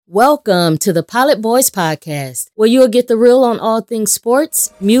Welcome to the Pilot Boys Podcast, where you'll get the real on all things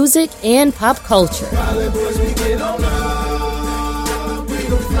sports, music, and pop culture. Pilot Boys, we get on up. We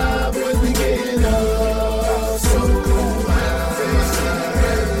gon' fly, boys, we getting up. So cool.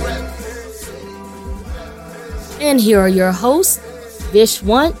 And here are your hosts,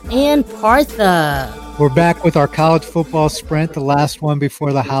 Vishwant and Partha. We're back with our college football sprint, the last one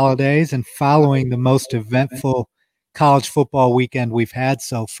before the holidays, and following the most eventful college football weekend we've had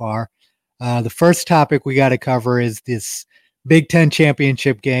so far. The first topic we got to cover is this Big Ten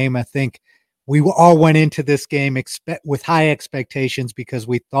championship game. I think we all went into this game with high expectations because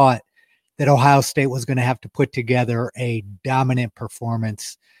we thought that Ohio State was going to have to put together a dominant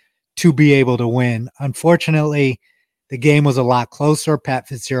performance to be able to win. Unfortunately, the game was a lot closer. Pat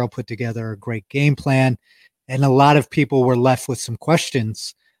Fitzgerald put together a great game plan, and a lot of people were left with some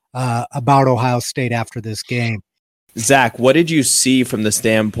questions about Ohio State after this game. Zach, what did you see from the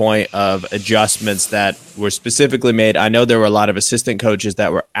standpoint of adjustments that were specifically made? I know there were a lot of assistant coaches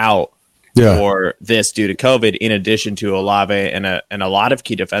that were out for this due to COVID, in addition to Olave and a lot of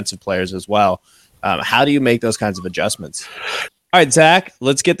key defensive players as well. How do you make those kinds of adjustments? All right, Zach,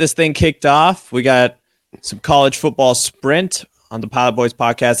 let's get this thing kicked off. We got some college football sprint on the Pilot Boys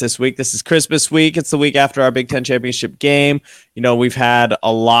podcast this week. This is Christmas week. It's the week after our Big Ten championship game. You know, we've had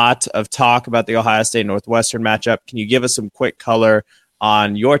a lot of talk about the Ohio State Northwestern matchup. Can you give us some quick color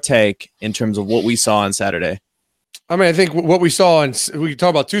on your take in terms of what we saw on Saturday? I mean, I think what we saw, and we can talk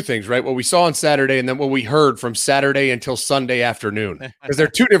about two things, right? What we saw on Saturday and then what we heard from Saturday until Sunday afternoon, because they're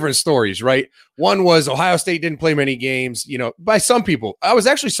two different stories, right? One was Ohio State didn't play many games, you know, by some people. I was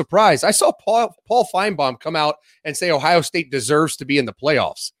actually surprised. I saw Paul Feinbaum come out and say Ohio State deserves to be in the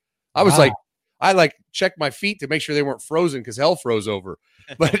playoffs. I was I checked my feet to make sure they weren't frozen because hell froze over.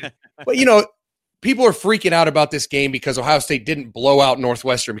 But you know, people are freaking out about this game because Ohio State didn't blow out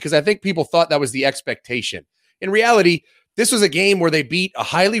Northwestern, because I think people thought that was the expectation. In reality, this was a game where they beat a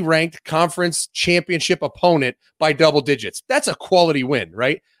highly ranked conference championship opponent by double digits. That's a quality win,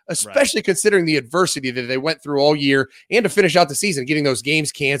 right? Especially considering the adversity that they went through all year, and to finish out the season, getting those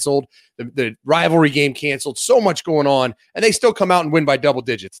games canceled, the rivalry game canceled, so much going on, and they still come out and win by double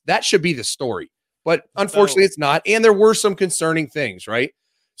digits. That should be the story. But unfortunately, it's not. And there were some concerning things, right?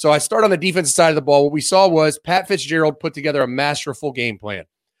 So I start on the defensive side of the ball. What we saw was Pat Fitzgerald put together a masterful game plan.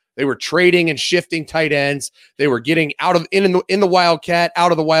 They were trading and shifting tight ends. They were getting out of in the Wildcat,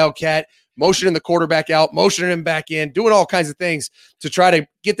 out of the Wildcat, motioning the quarterback out, motioning him back in, doing all kinds of things to try to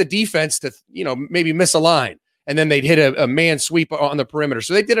get the defense to, you know, maybe miss a line. And then they'd hit a man sweep on the perimeter.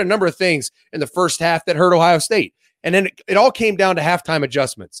 So they did a number of things in the first half that hurt Ohio State. And then it all came down to halftime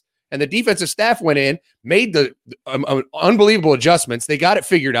adjustments. And the defensive staff went in, made the unbelievable adjustments. They got it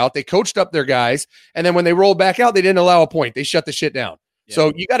figured out. They coached up their guys. And then when they rolled back out, they didn't allow a point. They shut the shit down.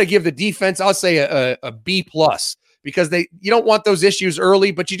 So you got to give the defense, I'll say a B+, because you don't want those issues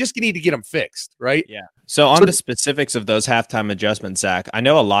early, but you just need to get them fixed, right? Yeah. So on the specifics of those halftime adjustments, Zach, I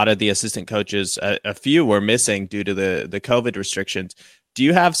know a lot of the assistant coaches, a few were missing due to the COVID restrictions. Do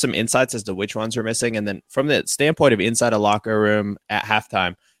you have some insights as to which ones are missing? And then from the standpoint of inside a locker room at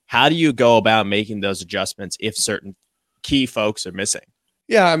halftime, how do you go about making those adjustments if certain key folks are missing?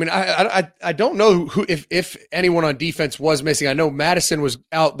 Yeah, I mean, I don't know who if anyone on defense was missing. I know Madison was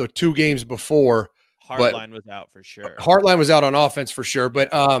out the 2 games before. Hartline was out for sure. Hartline was out on offense for sure,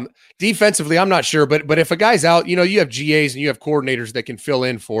 but defensively, I'm not sure. But if a guy's out, you know, you have GAs and you have coordinators that can fill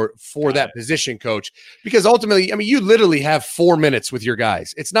in for that position coach, because ultimately, I mean, you literally have 4 minutes with your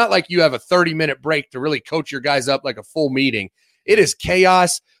guys. It's not like you have a 30-minute break to really coach your guys up like a full meeting. It is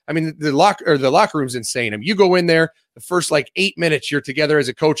chaos. I mean, the locker room's insane. I mean, you go in there, the first 8 minutes you're together as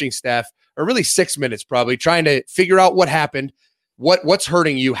a coaching staff, or really 6 minutes probably, trying to figure out what happened, what's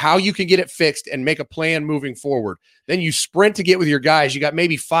hurting you, how you can get it fixed, and make a plan moving forward. Then you sprint to get with your guys. You got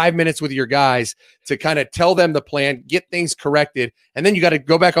maybe 5 minutes with your guys to kind of tell them the plan, get things corrected, and then you got to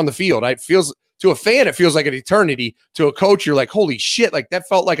go back on the field. It feels, to a fan, it feels like an eternity. To a coach, you're like, holy shit, that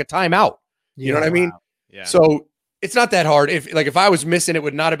felt like a timeout. You know what I mean? Yeah. So it's not that hard. If I was missing, it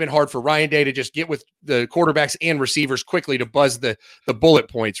would not have been hard for Ryan Day to just get with the quarterbacks and receivers quickly to buzz the bullet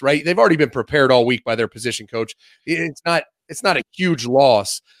points, right? They've already been prepared all week by their position coach. It's not a huge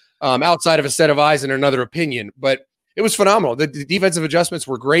loss outside of a set of eyes and another opinion, but it was phenomenal. The defensive adjustments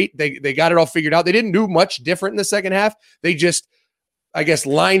were great. They got it all figured out. They didn't do much different in the second half. They just, I guess,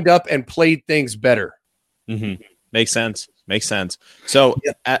 lined up and played things better. Mm-hmm. Makes sense. So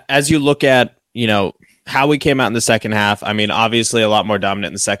as you look at, you know, how we came out in the second half, I mean, obviously a lot more dominant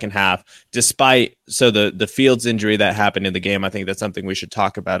in the second half, despite the Fields injury that happened in the game. I think that's something we should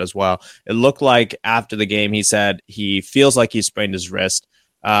talk about as well. It looked like after the game, he said he feels like he sprained his wrist.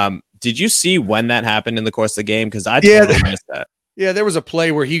 Did you see when that happened in the course of the game? Because I totally missed that. Yeah, there was a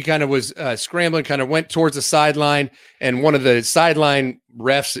play where he kind of was scrambling, kind of went towards the sideline, and one of the sideline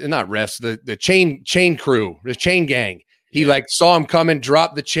the chain crew, the chain gang, he saw him coming,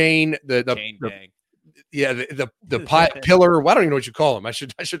 dropped the chain, the pillar. Well, I don't even know what you call him. I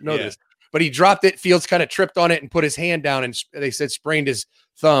should know this, but he dropped it. Fields kind of tripped on it and put his hand down, and they said sprained his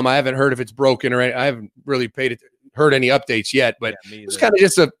thumb. I haven't heard if it's broken or I haven't really heard any updates yet, but it's kind of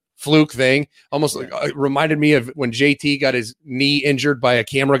just a fluke thing. Almost it reminded me of when JT got his knee injured by a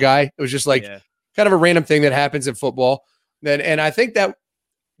camera guy. It was just kind of a random thing that happens in football. And I think that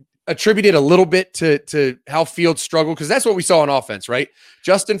attributed a little bit to how Fields struggled, because that's what we saw on offense, right?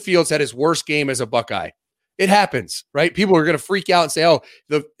 Justin Fields had his worst game as a Buckeye. It happens, right? People are going to freak out and say,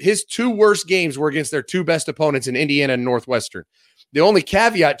 his 2 worst games were against their 2 best opponents in Indiana and Northwestern. The only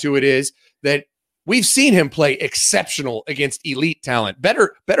caveat to it is that we've seen him play exceptional against elite talent,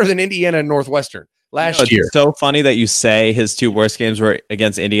 better than Indiana and Northwestern last year. It's so funny that you say his 2 worst games were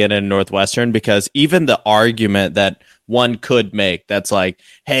against Indiana and Northwestern, because even the argument that one could make that's like,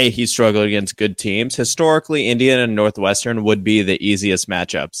 hey, he struggled against good teams, historically, Indiana and Northwestern would be the easiest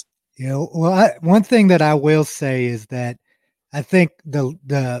matchups. Yeah, well, one thing that I will say is that I think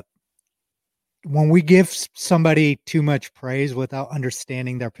the when we give somebody too much praise without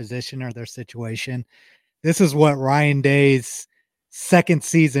understanding their position or their situation, this is what Ryan Day's second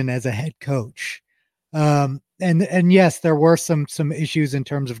season as a head coach. And yes, there were some issues in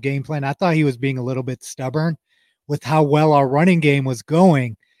terms of game plan. I thought he was being a little bit stubborn with how well our running game was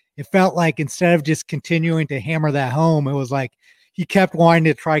going. It felt like instead of just continuing to hammer that home, it was like he kept wanting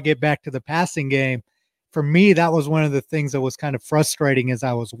to try to get back to the passing game. For me, that was one of the things that was kind of frustrating as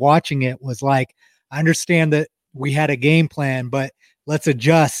I was watching it, was like, I understand that we had a game plan, but let's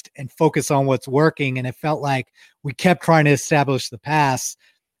adjust and focus on what's working. And it felt like we kept trying to establish the pass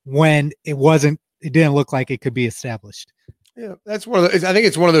when it didn't look like it could be established. Yeah, that's I think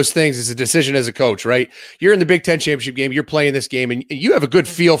it's one of those things. It's a decision as a coach, right? You're in the Big Ten championship game. You're playing this game, and you have a good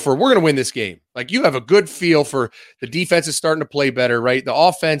feel for, we're going to win this game. Like, you have a good feel for the defense is starting to play better, right? The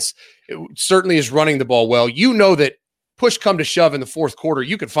offense certainly is running the ball well. You know that push come to shove in the fourth quarter,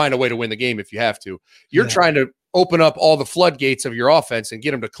 you can find a way to win the game if you have to. You're trying to open up all the floodgates of your offense and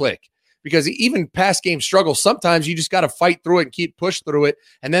get them to click. Because even past game struggles, sometimes you just got to fight through it and keep push through it.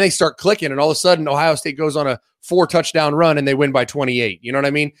 And then they start clicking, and all of a sudden Ohio State goes on a 4-touchdown run and they win by 28. You know what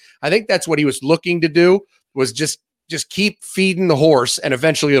I mean? I think that's what he was looking to do, was just keep feeding the horse, and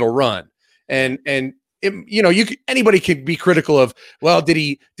eventually it'll run. And anybody could be critical of, well, did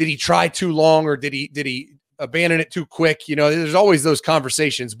he try too long, or did he abandon it too quick? There's always those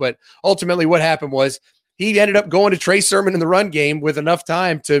conversations, but ultimately what happened was, he ended up going to Trey Sermon in the run game with enough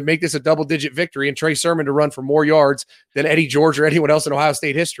time to make this a double-digit victory, and Trey Sermon to run for more yards than Eddie George or anyone else in Ohio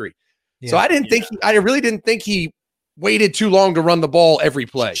State history. Yeah. So I really didn't think he waited too long to run the ball every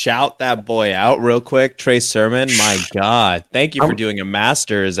play. Shout that boy out real quick, Trey Sermon. My God, thank you for doing a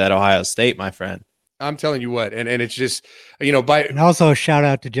master's at Ohio State, my friend. I'm telling you what, and it's just, and also a shout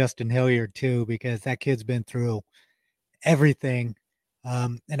out to Justin Hilliard too, because that kid's been through everything.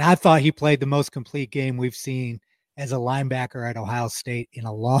 And I thought he played the most complete game we've seen as a linebacker at Ohio State in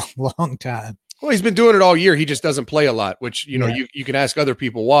a long, long time. Well, he's been doing it all year. He just doesn't play a lot, which, you can ask other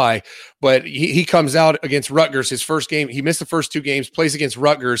people why, but he comes out against Rutgers, his first game. He missed the first 2 games, plays against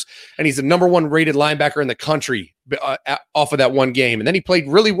Rutgers, and he's the number 1 rated linebacker in the country off of that one game. And then he played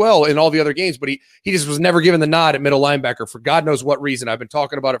really well in all the other games, but he just was never given the nod at middle linebacker for God knows what reason. I've been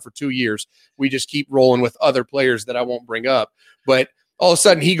talking about it for 2 years. We just keep rolling with other players that I won't bring up, but all of a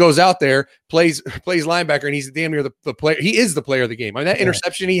sudden he goes out there, plays linebacker, and he's damn near the player. He is the player of the game. I mean, that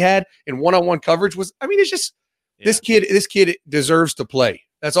interception he had in one-on-one coverage was, it's just this kid deserves to play.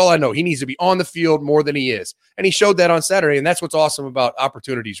 That's all I know. He needs to be on the field more than he is. And he showed that on Saturday. And that's what's awesome about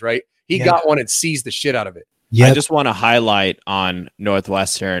opportunities, right? He got one and seized the shit out of it. Yep. I just want to highlight on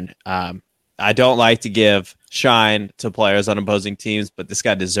Northwestern. I don't like to give shine to players on opposing teams, but this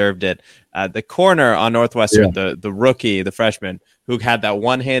guy deserved it. The corner on Northwestern, the rookie, the freshman, who had that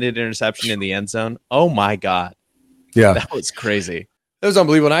one-handed interception in the end zone. Oh my God. Yeah. That was crazy. That was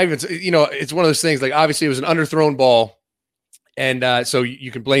unbelievable. And it's one of those things, like, obviously it was an underthrown ball. And so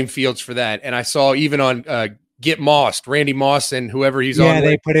you can blame Fields for that. And I saw even on Get Mossed, Randy Moss and whoever he's on. Yeah,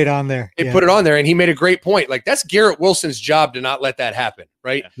 they put it on there. They put it on there, and he made a great point. Like, that's Garrett Wilson's job to not let that happen,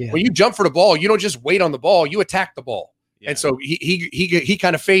 right? Yeah. When you jump for the ball, you don't just wait on the ball, you attack the ball. Yeah. And so he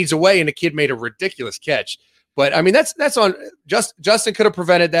kind of fades away, and the kid made a ridiculous catch. But I mean, that's on Justin could have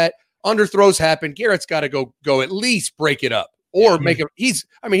prevented that. Underthrows happen. Garrett's got to go at least break it up or make him. He's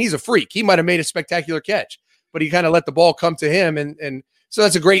a freak. He might have made a spectacular catch, but he kind of let the ball come to him, and So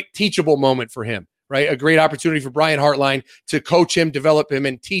that's a great teachable moment for him, right? A great opportunity for Brian Hartline to coach him, develop him,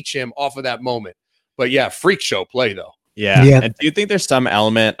 and teach him off of that moment. But yeah, freak show play though. Yeah. And do you think there's some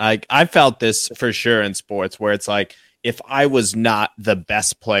element, like I felt this for sure in sports, where it's like, if I was not the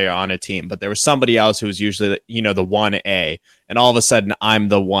best player on a team, but there was somebody else who was usually, the 1A, and all of a sudden I'm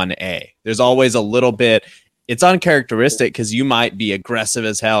the 1A. There's always a little bit, it's uncharacteristic because you might be aggressive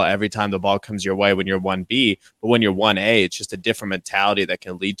as hell every time the ball comes your way when you're 1B, but when you're 1A, it's just a different mentality that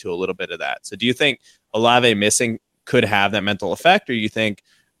can lead to a little bit of that. So do you think Olave missing could have that mental effect, or you think,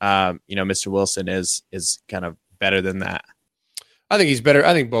 Mr. Wilson is kind of better than that? I think he's better.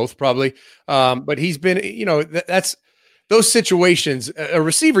 I think both probably. But he's been, that's those situations. A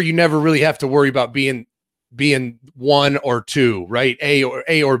receiver, you never really have to worry about being 1 or 2, right?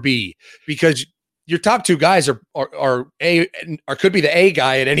 A or B, because your top 2 guys are A, or could be the A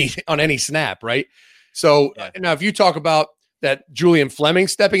guy on any snap, right? So now, if you talk about that Julian Fleming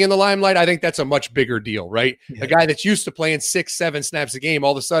stepping in the limelight, I think that's a much bigger deal, right? Yeah. A guy that's used to playing 6-7 snaps a game,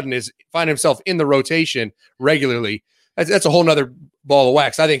 all of a sudden is find himself in the rotation regularly. That's a whole nother ball of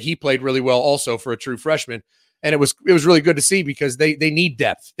wax. I think he played really well also for a true freshman. And it was really good to see, because they need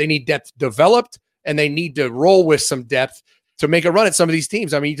depth. They need depth developed, and they need to roll with some depth to make a run at some of these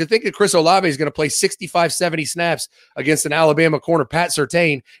teams. I mean, to think that Chris Olave is going to play 65, 70 snaps against an Alabama corner, Pat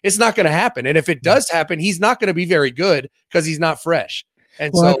Surtain, it's not going to happen. And if it does happen, he's not going to be very good because he's not fresh.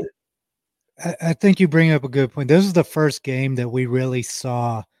 And I think you bring up a good point. This is the first game that we really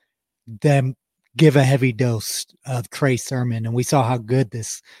saw them give a heavy dose of Trey Sermon, and we saw how good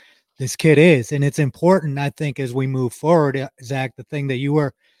this kid is. And it's important, I think, as we move forward, Zach, the thing that you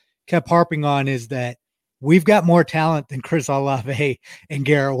kept harping on is that we've got more talent than Chris Olave and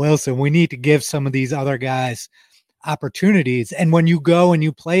Garrett Wilson. We need to give some of these other guys opportunities. And when you go and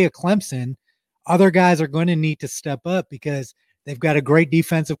you play a Clemson, other guys are going to need to step up, because they've got a great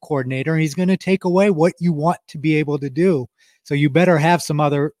defensive coordinator, and he's going to take away what you want to be able to do. So you better have some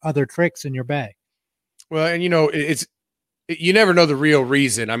other tricks in your bag. Well, and you never know the real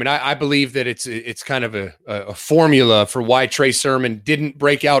reason. I mean, I believe that it's kind of a formula for why Trey Sermon didn't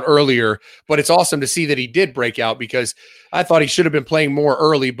break out earlier, but it's awesome to see that he did break out, because I thought he should have been playing more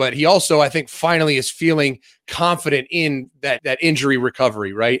early, but he also, I think, finally is feeling confident in that injury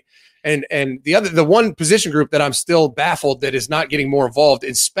recovery, right? And the one position group that I'm still baffled that is not getting more involved,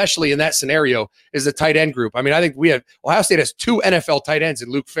 especially in that scenario, is the tight end group. I mean, I think Ohio State has 2 NFL tight ends in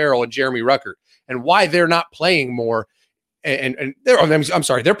Luke Farrell and Jeremy Ruckert, and why they're not playing more. And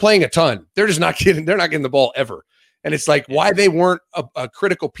they're playing a ton. They're not getting the ball ever. And it's like, why they weren't a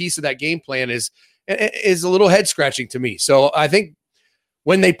critical piece of that game plan is a little head scratching to me. So I think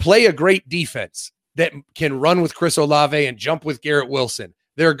when they play a great defense that can run with Chris Olave and jump with Garrett Wilson,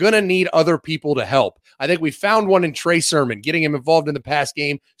 they're going to need other people to help. I think we found one in Trey Sermon, getting him involved in the pass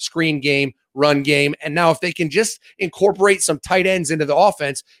game, screen game, run game. And now if they can just incorporate some tight ends into the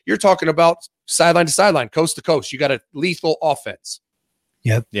offense, you're talking about sideline to sideline, coast to coast. You got a lethal offense.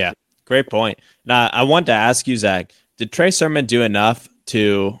 Yep. Yeah. Great point. Now, I want to ask you, Zach, did Trey Sermon do enough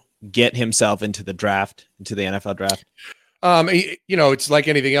to get himself into the draft, into the NFL draft? It's like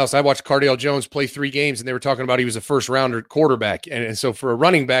anything else. I watched Cardale Jones play 3 games, and they were talking about he was a first-rounder quarterback. And so for a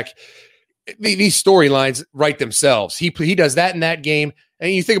running back, these storylines write themselves. He does that in that game.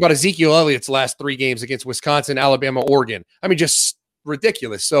 And you think about Ezekiel Elliott's last 3 games against Wisconsin, Alabama, Oregon. I mean, just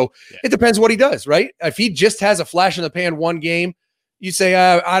ridiculous. So It depends what he does, right? If he just has a flash in the pan one game, you say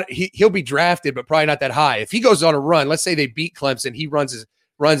he'll be drafted, but probably not that high. If he goes on a run, let's say they beat Clemson, he runs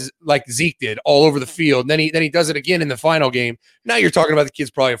like Zeke did all over the field. And then he does it again in the final game. Now you're talking about the kid's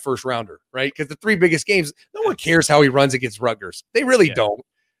probably a first rounder, right? Because the 3 biggest games, no one cares how he runs against Rutgers. They really don't.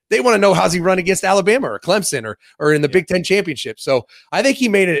 They want to know how's he run against Alabama or Clemson or in the Big Ten championship. So I think he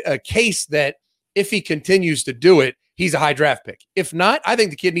made a case that if he continues to do it, he's a high draft pick. If not, I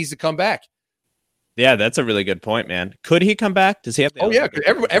think the kid needs to come back. Yeah, that's a really good point, man. Could he come back? Does he have?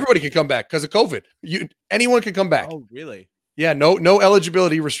 Everybody can come back because of COVID. Anyone can come back. Oh, really? Yeah, no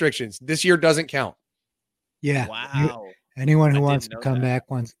eligibility restrictions. This year doesn't count. Yeah. Wow. Anyone who wants to come back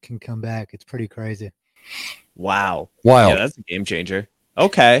can come back. It's pretty crazy. Wow. Wild. Yeah, that's a game changer.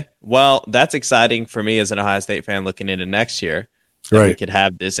 Okay. Well, that's exciting for me as an Ohio State fan looking into next year. Right. We could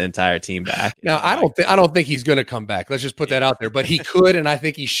have this entire team back. Now, I don't think he's going to come back. Let's just put that out there. But he could, and I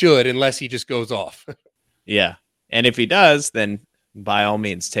think he should, unless he just goes off. Yeah. And if he does, then by all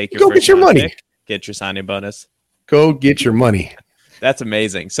means, take your go get your money. Pick, get your signing bonus. Go get your money. That's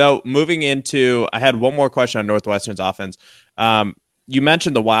amazing. So moving into, I had one more question on Northwestern's offense. You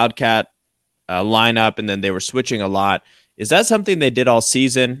mentioned the Wildcat lineup, and then they were switching a lot. Is that something they did all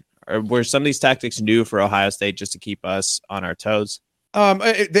season? Or were some of these tactics new for Ohio State just to keep us on our toes?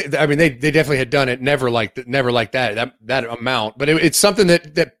 They definitely had done it. Never like that amount, but it's something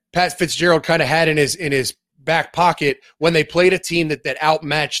that Pat Fitzgerald kind of had in his back pocket when they played a team that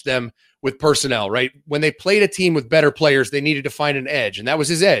outmatched them with personnel, right? When they played a team with better players, they needed to find an edge, and that was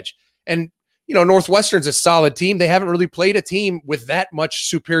his edge. And Northwestern's a solid team. They haven't really played a team with that much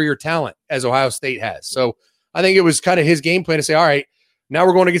superior talent as Ohio State has. So I think it was kind of his game plan to say, all right, now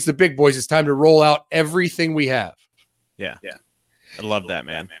we're going against the big boys. It's time to roll out everything we have. Yeah. I love that,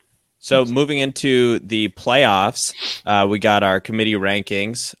 man. So moving into the playoffs, we got our committee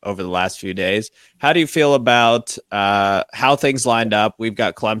rankings over the last few days. How do you feel about how things lined up? We've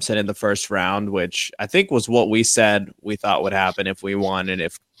got Clemson in the first round, which I think was what we said we thought would happen if we won and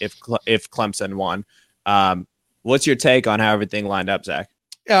if Clemson won. What's your take on how everything lined up, Zach?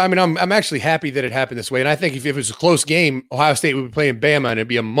 Yeah, I mean, I'm actually happy that it happened this way. And I think if it was a close game, Ohio State would be playing Bama, and it'd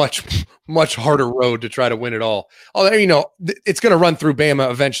be a much, much harder road to try to win it all. Although, it's going to run through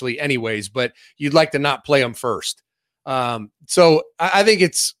Bama eventually anyways, but you'd like to not play them first. So I think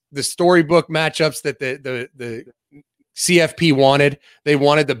it's the storybook matchups that the CFP wanted. They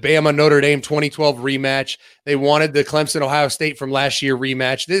wanted the Bama Notre Dame 2012 rematch. They wanted the Clemson Ohio State from last year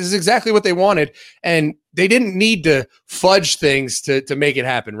rematch. This is exactly what they wanted. And they didn't need to fudge things to make it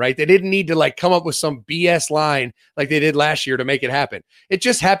happen, right? They didn't need to come up with some BS line like they did last year to make it happen. It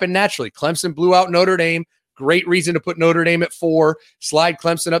just happened naturally. Clemson blew out Notre Dame. Great reason to put Notre Dame at 4, slide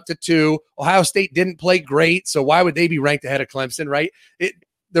Clemson up to 2. Ohio State didn't play great, so why would they be ranked ahead of Clemson, right?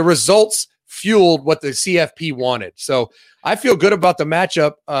 The results fueled what the CFP wanted. So I feel good about the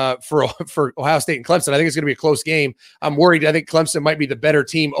matchup for Ohio State and Clemson. I think it's going to be a close game. I'm worried. I think Clemson might be the better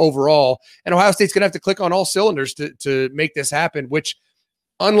team overall, and Ohio State's going to have to click on all cylinders to make this happen, which,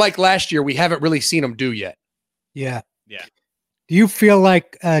 unlike last year, we haven't really seen them do yet. Yeah. Do you feel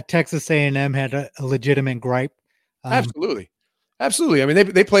like Texas A&M had a legitimate gripe? Absolutely. I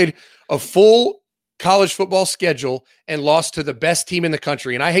mean, they played a full college football schedule and lost to the best team in the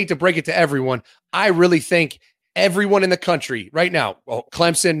country. And I hate to break it to everyone. I really think everyone in the country right now,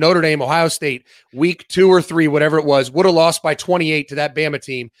 Clemson, Notre Dame, Ohio State, week 2 or 3, whatever it was, would have lost by 28 to that Bama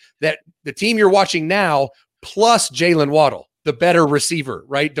team. That the team you're watching now, plus Jalen Waddle, the better receiver,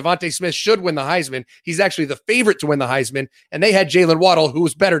 right? Devontae Smith should win the Heisman. He's actually the favorite to win the Heisman. And they had Jalen Waddle, who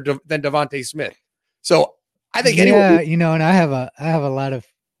was better than Devontae Smith. So I think and I have a lot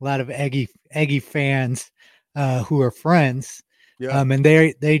of Aggie fans who are friends. Yeah. And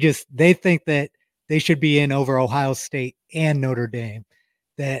they think that they should be in over Ohio State and Notre Dame,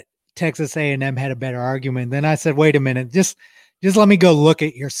 that Texas A&M had a better argument. Then I said, wait a minute, just let me go look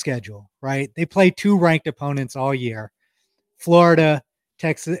at your schedule, right? They play 2 ranked opponents all year, Florida,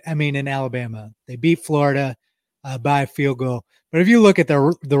 and Alabama. They beat Florida by a field goal. But if you look at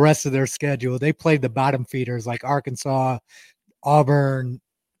the rest of their schedule, they played the bottom feeders like Arkansas, Auburn,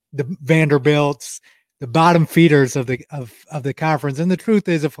 the Vanderbilts, the bottom feeders of the conference. And the truth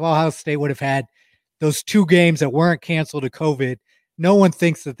is, if Ohio State would have had those 2 games that weren't canceled to COVID, no one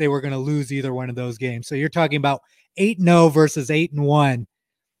thinks that they were going to lose either one of those games. So you're talking about 8-0 versus 8-1.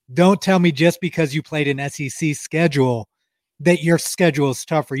 Don't tell me just because you played an SEC schedule that your schedule is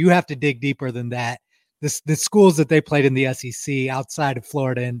tougher. You have to dig deeper than that. The schools that they played in the SEC outside of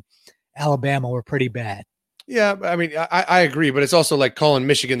Florida and Alabama were pretty bad. Yeah, I mean, I agree, but it's also like calling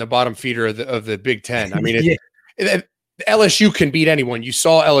Michigan the bottom feeder of the Big Ten. I mean, LSU can beat anyone. You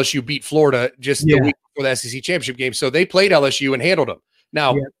saw LSU beat Florida just the week before the SEC championship game. So they played LSU and handled them.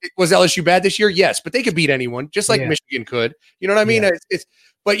 Now, was LSU bad this year? Yes, but they could beat anyone, just like Michigan could. You know what I mean?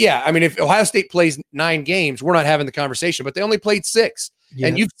 But I mean, if Ohio State plays 9 games, we're not having the conversation, but they only played 6. Yeah.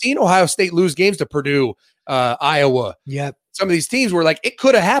 And you've seen Ohio State lose games to Purdue, Iowa. Yeah. Some of these teams were like, it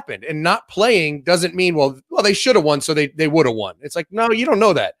could have happened, and not playing doesn't mean, well, they should have won, so they would have won. It's like, no, you don't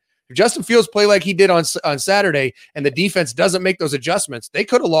know that. If Justin Fields play like he did on Saturday and the defense doesn't make those adjustments, they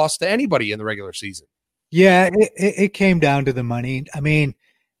could have lost to anybody in the regular season. Yeah, it came down to the money. I mean,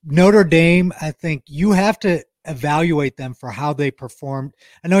 Notre Dame, I think you have to evaluate them for how they performed.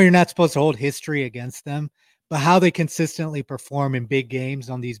 I know you're not supposed to hold history against them, but how they consistently perform in big games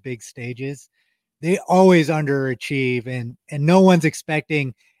on these big stages. They always underachieve, and no one's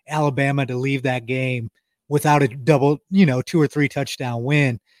expecting Alabama to leave that game without a double, 2 or 3 touchdown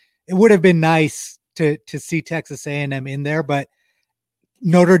win. It would have been nice to see Texas A&M in there, but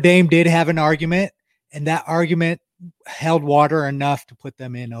Notre Dame did have an argument, and that argument held water enough to put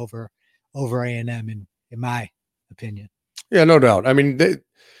them in over A&M, in my opinion. Yeah, no doubt. I mean, the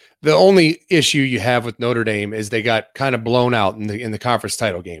only issue you have with Notre Dame is they got kind of blown out in the conference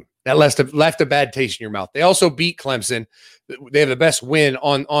title game. That left a bad taste in your mouth. They also beat Clemson. They have the best win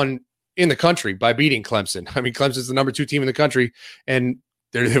in in the country by beating Clemson. I mean, Clemson's the number 2 team in the country, and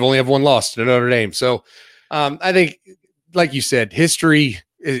they've only have one loss to Notre Dame. So I think, like you said, history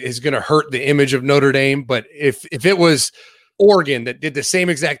is going to hurt the image of Notre Dame. But if it was Oregon that did the same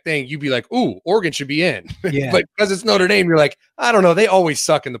exact thing, you'd be like, ooh, Oregon should be in. Yeah. But because it's Notre Dame, you're like, I don't know. They always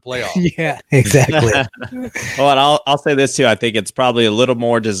suck in the playoffs. Yeah, exactly. Well, and I'll say this too. I think it's probably a little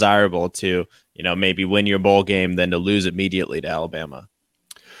more desirable to, maybe win your bowl game than to lose immediately to Alabama.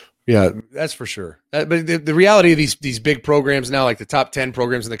 Yeah, that's for sure. But the reality of these big programs now, like the top 10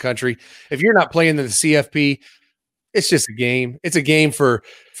 programs in the country, if you're not playing in the CFP, it's just a game. It's a game for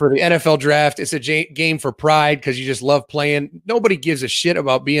the NFL draft. It's a game for pride because you just love playing. Nobody gives a shit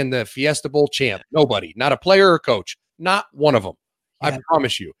about being the Fiesta Bowl champ. Nobody. Not a player or coach. Not one of them. Yeah. I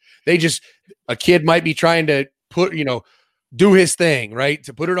promise you. A kid might be trying to do his thing, right?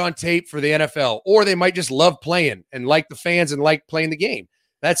 To put it on tape for the NFL. Or they might just love playing and like the fans and like playing the game.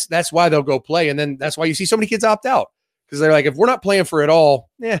 That's why they'll go play. And then that's why you see so many kids opt out. Because they're like, if we're not playing for it all,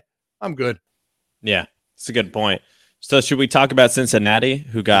 I'm good. Yeah, it's a good point. So should we talk about Cincinnati,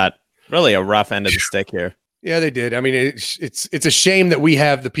 who got really a rough end of the stick here? Yeah, they did. I mean, it's a shame that we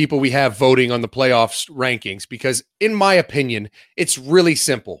have the people we have voting on the playoffs rankings because, in my opinion, it's really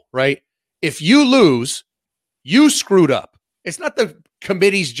simple, right? If you lose, you screwed up. It's not the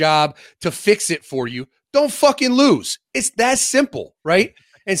committee's job to fix it for you. Don't fucking lose. It's that simple, right?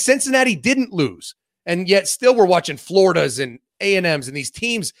 And Cincinnati didn't lose, and yet still we're watching Florida's and A&M's and these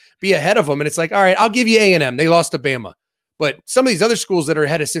teams be ahead of them. And it's like, all right, I'll give you A&M. They lost to Bama. But some of these other schools that are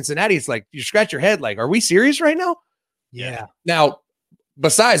ahead of Cincinnati, it's like you scratch your head like, are we serious right now? Yeah. Now,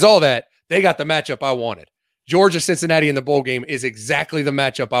 besides all that, they got the matchup I wanted. Georgia, Cincinnati in the bowl game is exactly the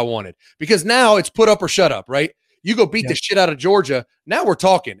matchup I wanted because now it's put up or shut up, right? You go beat the shit out of Georgia. Now we're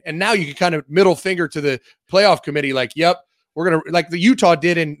talking. And now you can kind of middle finger to the playoff committee like, yep, we're going to, like the Utah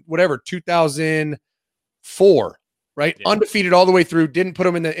did in 2004. Right, yeah. Undefeated all the way through. Didn't put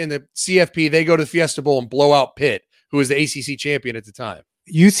them in the CFP. They go to the Fiesta Bowl and blow out Pitt, who was the ACC champion at the time.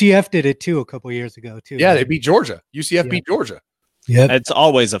 UCF did it too a couple years ago too. Yeah, right? They beat Georgia. UCF beat Georgia. Yeah, it's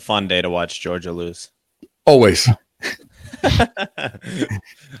always a fun day to watch Georgia lose. Always.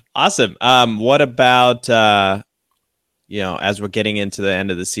 Awesome. What about as we're getting into the end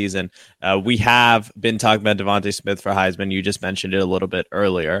of the season, we have been talking about Devontae Smith for Heisman. You just mentioned it a little bit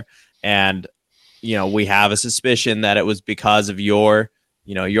earlier, and we have a suspicion that it was because of your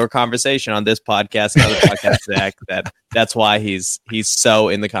conversation on this podcast and other podcasts, Zach, that's why he's so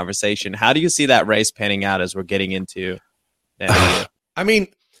in the conversation. How do you see that race panning out as we're getting into that? I mean,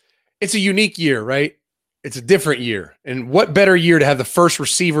 it's a unique year, right? It's a different year. And what better year to have the first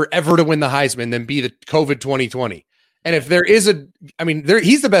receiver ever to win the Heisman than be the COVID 2020? And if there is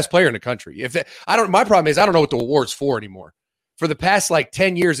he's the best player in the country. My problem is I don't know what the award's for anymore. For the past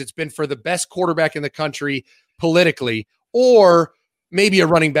 10 years, it's been for the best quarterback in the country politically, or maybe a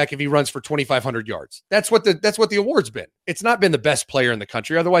running back if he runs for 2,500 yards. That's what the award's been. It's not been the best player in the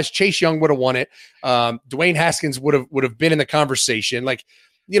country. Otherwise, Chase Young would have won it. Dwayne Haskins would have been in the conversation.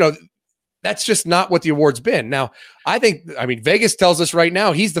 That's just not what the award's been. Now, Vegas tells us right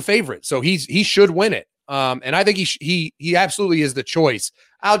now he's the favorite, so he should win it. And I think he absolutely is the choice.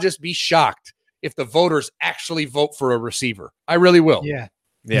 I'll just be shocked if the voters actually vote for a receiver. I really will. Yeah.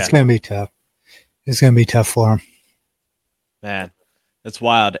 It's going to be tough. It's going to be tough for him. Man, that's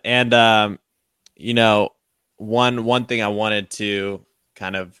wild. And, one thing I wanted to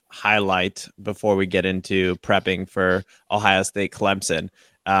kind of highlight before we get into prepping for Ohio State Clemson.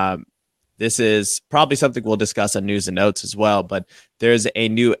 This is probably something we'll discuss on News and Notes as well, but there's a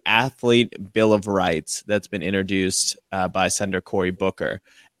new athlete bill of rights that's been introduced by Senator Cory Booker.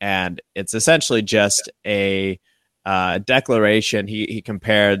 And it's essentially just a declaration. He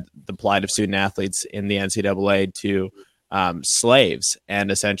compared the plight of student athletes in the NCAA to slaves, and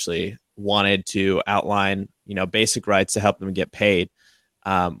essentially wanted to outline, basic rights to help them get paid.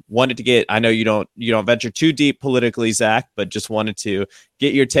 Wanted to get, I know you don't venture too deep politically, Zach, but just wanted to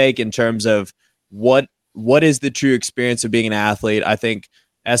get your take in terms of what is the true experience of being an athlete. I think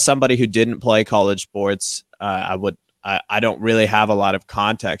as somebody who didn't play college sports, I don't really have a lot of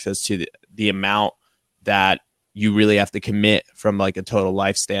context as to the amount that you really have to commit from a total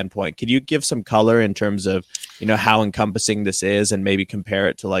life standpoint. Could you give some color in terms of, how encompassing this is and maybe compare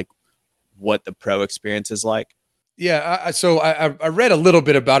it to what the pro experience is like? Yeah. So I read a little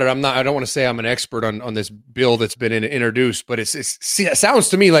bit about it. I don't want to say I'm an expert on this bill that's been introduced, but it sounds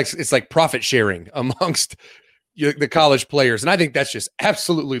to me like it's like profit sharing amongst the college players. And I think that's just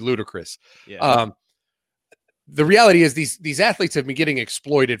absolutely ludicrous. Yeah. the reality is these athletes have been getting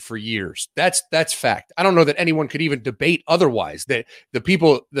exploited for years. That's fact. I don't know that anyone could even debate otherwise. That the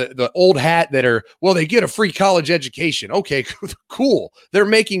people, the old hat that are, well, they get a free college education. Okay, cool. They're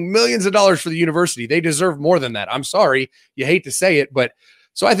making millions of dollars for the university. They deserve more than that. I'm sorry, you hate to say it, but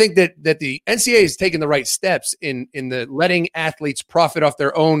so I think that the NCAA is taking the right steps in the letting athletes profit off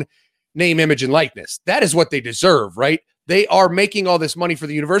their own name, image, and likeness. That is what they deserve, right? They are making all this money for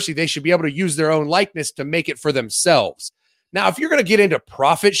the university. They should be able to use their own likeness to make it for themselves. Now, if you're going to get into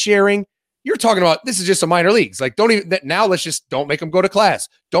profit sharing, you're talking about this is just a minor leagues. Like, let's just don't make them go to class.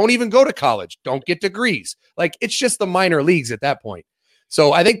 Don't even go to college. Don't get degrees. Like, it's just the minor leagues at that point.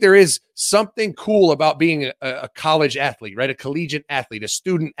 So I think there is something cool about being a college athlete, right? A collegiate athlete, a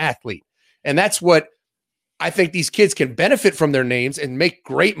student athlete. And that's what I think these kids can benefit from their names and make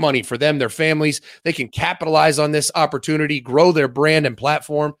great money for them, their families. They can capitalize on this opportunity, grow their brand and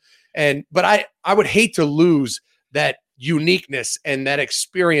platform. But I would hate to lose that uniqueness and that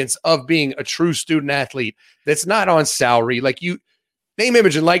experience of being a true student athlete that's not on salary. Like name,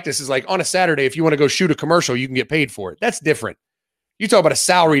 image, and likeness is like on a Saturday, if you want to go shoot a commercial, you can get paid for it. That's different. You talk about a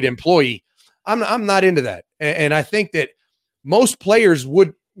salaried employee. I'm not into that. And I think that most players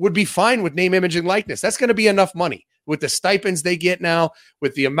would be fine with name, image, and likeness. That's going to be enough money with the stipends they get now,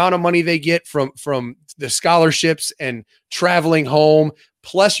 with the amount of money they get from the scholarships and traveling home.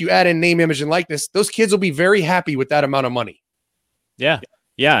 Plus you add in name, image, and likeness. Those kids will be very happy with that amount of money. Yeah.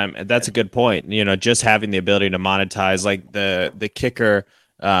 Yeah. That's a good point. Just having the ability to monetize, like the kicker.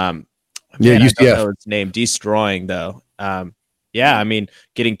 UCF. I don't know its name, Destroying though. Yeah, I mean,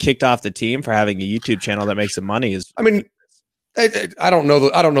 getting kicked off the team for having a YouTube channel that makes some money is. I mean, I don't know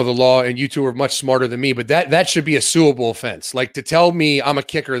the law, and you two are much smarter than me, but that should be a suable offense. Like, to tell me I'm a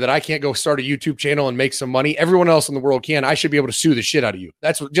kicker that I can't go start a YouTube channel and make some money. Everyone else in the world can. I should be able to sue the shit out of you.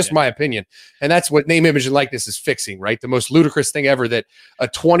 That's just my opinion, and that's what name, image, and likeness is fixing. Right, the most ludicrous thing ever that a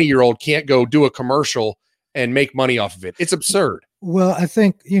 20-year-old can't go do a commercial and make money off of it. It's absurd. Well, I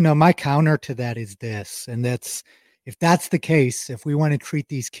think my counter to that is this, and that's. If that's the case, if we want to treat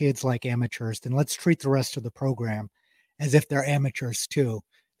these kids like amateurs, then let's treat the rest of the program as if they're amateurs too.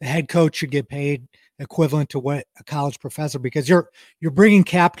 The head coach should get paid equivalent to what a college professor, because you're bringing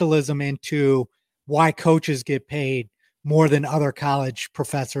capitalism into why coaches get paid more than other college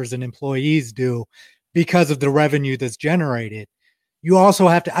professors and employees do because of the revenue that's generated. You also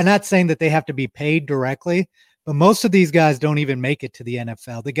have to, I'm not saying that they have to be paid directly, but most of these guys don't even make it to the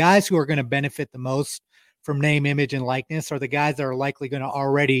NFL. The guys who are going to benefit the most from name, image, and likeness are the guys that are likely going to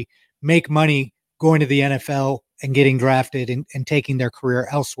already make money going to the NFL and getting drafted and taking their career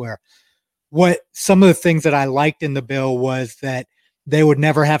elsewhere. What some of the things that I liked in the bill was that they would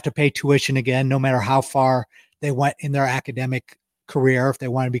never have to pay tuition again, no matter how far they went in their academic career. If they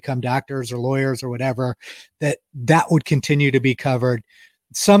want to become doctors or lawyers or whatever, that would continue to be covered.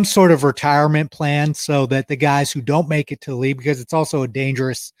 Some sort of retirement plan so that the guys who don't make it to the league, because it's also a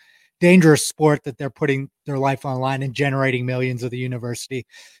dangerous sport that they're putting their life on the line and generating millions of the university,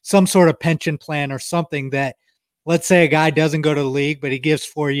 some sort of pension plan or something that, let's say a guy doesn't go to the league, but he gives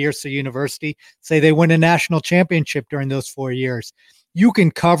 4 years to university, say they win a national championship during those 4 years. You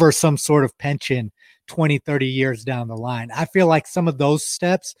can cover some sort of pension 20, 30 years down the line. I feel like some of those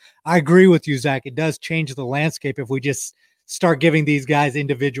steps, I agree with you, Zach. It does change the landscape if we just start giving these guys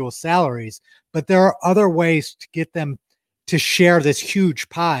individual salaries, but there are other ways to get them to share this huge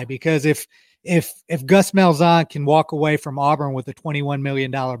pie, because if Gus Malzahn can walk away from Auburn with a $21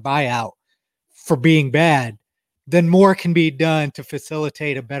 million buyout for being bad, then more can be done to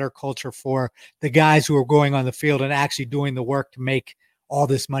facilitate a better culture for the guys who are going on the field and actually doing the work to make all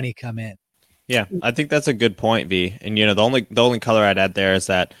this money come in. Yeah, I think that's a good point, V. And the only color I'd add there is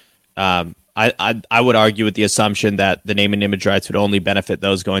that I would argue with the assumption that the name and image rights would only benefit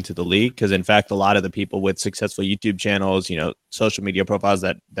those going to the league, because in fact a lot of the people with successful YouTube channels, social media profiles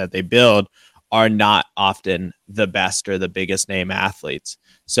that they build are not often the best or the biggest name athletes.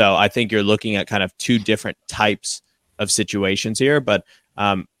 So I think you're looking at kind of two different types of situations here, but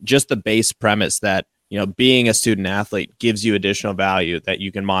just the base premise that being a student athlete gives you additional value that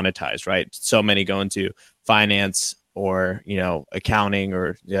you can monetize, right? So many go into finance or accounting,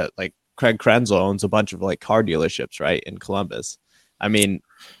 or like Craig Krenzel owns a bunch of like car dealerships, right, in Columbus. I mean,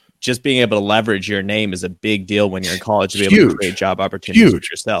 just being able to leverage your name is a big deal when you're in college to be able to create job opportunities for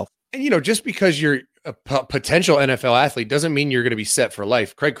yourself. And just because you're a potential NFL athlete doesn't mean you're going to be set for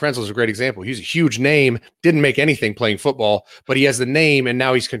life. Craig Krenzel is a great example. He's a huge name, didn't make anything playing football, but he has the name and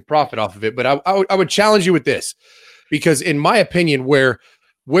now he can profit off of it. But I would challenge you with this, because in my opinion, where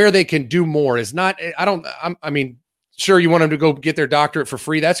they can do more is not, Sure, you want them to go get their doctorate for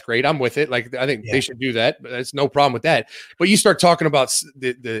free. That's great. I'm with it. Like, I think they should do that. There's no problem with that. But you start talking about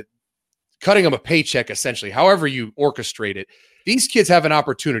the cutting them a paycheck, essentially, however you orchestrate it. These kids have an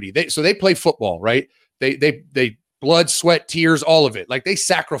opportunity. So they play football, right? They blood, sweat, tears, all of it. Like, they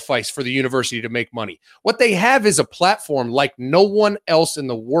sacrifice for the university to make money. What they have is a platform like no one else in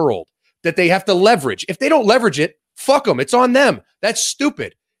the world that they have to leverage. If they don't leverage it, fuck them. It's on them. That's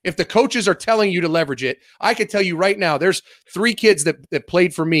stupid. If the coaches are telling you to leverage it, I can tell you right now, there's 3 kids that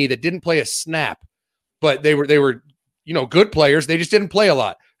played for me that didn't play a snap, but they were, good players. They just didn't play a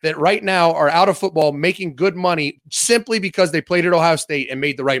lot. That right now are out of football, making good money simply because they played at Ohio State and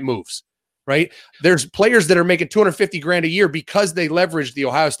made the right moves. Right? There's players that are making $250,000 a year because they leveraged the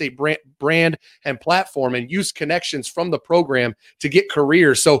Ohio State brand and platform and used connections from the program to get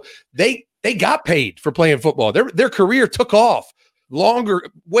careers. So they got paid for playing football. Their career took off longer,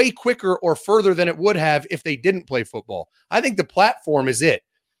 way quicker or further than it would have if they didn't play football. I think the platform is it.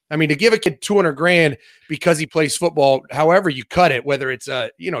 I mean, to give a kid $200,000 because he plays football, however you cut it, whether it's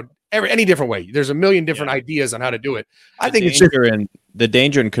any different way. There's a million different ideas on how to do it. I think it's the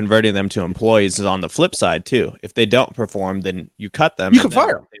danger in converting them to employees is on the flip side too. If they don't perform, then you cut them. You can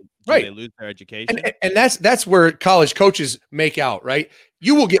fire them. Right. They lose their education. And that's where college coaches make out, right?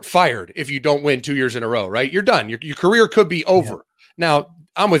 You will get fired if you don't win 2 years in a row, right? You're done. Your career could be over. Yeah. Now,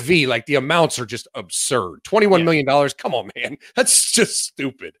 I'm with V. Like, the amounts are just absurd. $21 million. Come on, man. That's just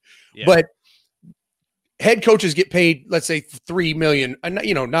stupid. Yeah. But head coaches get paid, let's say $3 million.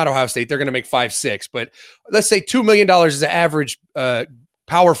 Not Ohio State. They're going to make 5-6. But let's say $2 million is the average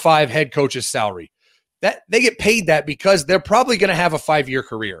Power 5 head coach's salary. That they get paid that because they're probably going to have a 5-year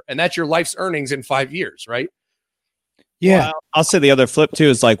career, and that's your life's earnings in 5 years, right? Yeah. Well, I'll say the other flip too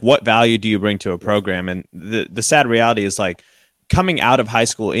is, like, what value do you bring to a program? And the sad reality is, like, coming out of high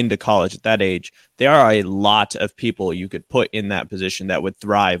school into college at that age, there are a lot of people you could put in that position that would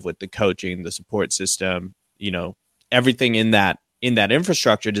thrive with the coaching, the support system, everything in that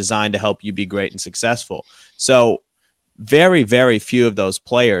infrastructure designed to help you be great and successful. So very, very few of those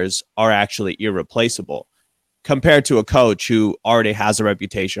players are actually irreplaceable compared to a coach who already has a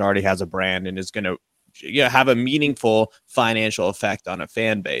reputation, already has a brand, and is going to have a meaningful financial effect on a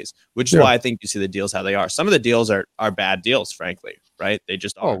fan base, which is why I think you see the deals how they are. Some of the deals are bad deals, frankly, right? They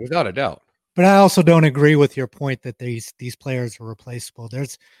just are. Without a doubt. But I also don't agree with your point that these players are replaceable.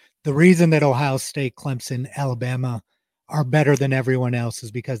 There's the reason that Ohio State, Clemson, Alabama are better than everyone else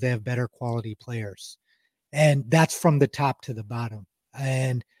is because they have better quality players. And that's from the top to the bottom.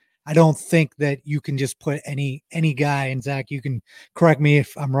 And I don't think that you can just put any guy, and Zach, you can correct me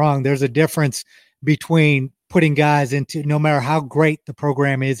if I'm wrong. There's a difference between putting guys into, no matter how great the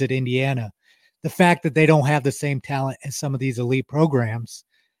program is at Indiana, the fact that they don't have the same talent as some of these elite programs.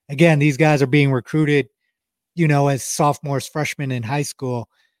 Again, these guys are being recruited, as sophomores, freshmen in high school.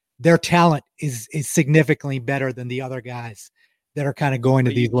 Their talent is significantly better than the other guys that are kind of going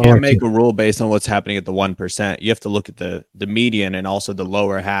to these lower. You can't make a rule based on what's happening at the 1%. You have to look at the median and also the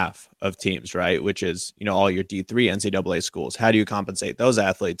lower half of teams, right? Which is, all your D3 NCAA schools. How do you compensate those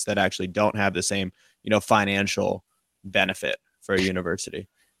athletes that actually don't have the same, financial benefit for a university?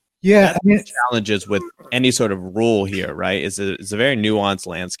 Yeah. Challenges with any sort of rule here, right? It's a very nuanced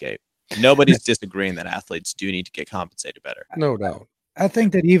landscape. Nobody's disagreeing that athletes do need to get compensated better. No doubt. I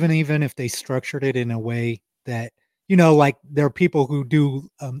think that even if they structured it in a way that, like there are people who do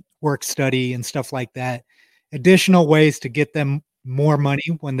work study and stuff like that, additional ways to get them more money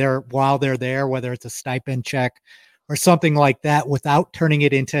while they're there, whether it's a stipend check or something like that, without turning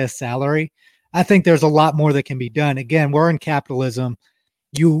it into a salary. I think there's a lot more that can be done. Again, we're in capitalism.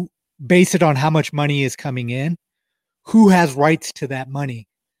 You base it on how much money is coming in. Who has rights to that money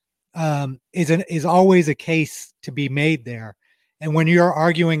is always a case to be made there. And when you're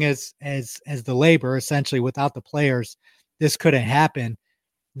arguing as the labor, essentially without the players, this couldn't happen.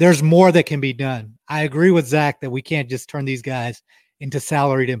 There's more that can be done. I agree with Zach that we can't just turn these guys into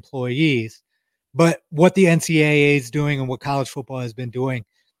salaried employees. But what the NCAA is doing and what college football has been doing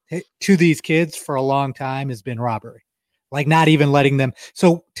to these kids for a long time has been robbery. Like, not even letting them.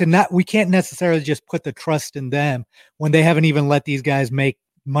 So we can't necessarily just put the trust in them when they haven't even let these guys make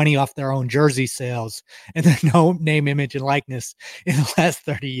money off their own jersey sales and their no name, image, and likeness in the last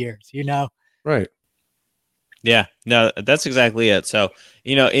 30 years, Right. Yeah, no, that's exactly it. So,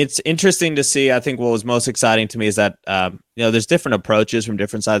 it's interesting to see. I think what was most exciting to me is that, there's different approaches from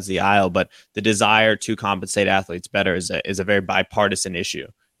different sides of the aisle, but the desire to compensate athletes better is a very bipartisan issue.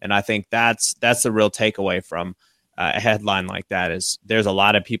 And I think that's the real takeaway from a headline like that is there's a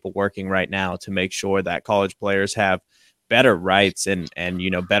lot of people working right now to make sure that college players have better rights and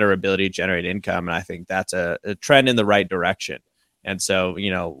better ability to generate income. And I think that's a trend in the right direction. And so,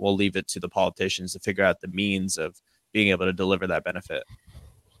 we'll leave it to the politicians to figure out the means of being able to deliver that benefit.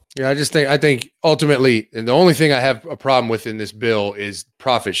 Yeah, I think ultimately, and the only thing I have a problem with in this bill is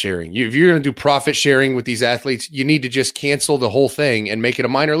profit sharing. If you're going to do profit sharing with these athletes, you need to just cancel the whole thing and make it a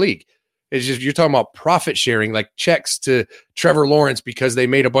minor league. It's just, you're talking about profit sharing, like checks to Trevor Lawrence because they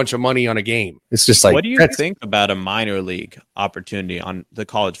made a bunch of money on a game. It's just like, what do you think about a minor league opportunity on the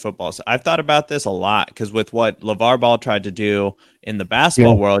college football? So I've thought about this a lot because with what LeVar Ball tried to do in the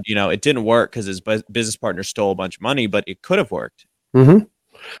basketball world, it didn't work because his business partner stole a bunch of money, but it could have worked. Mm-hmm.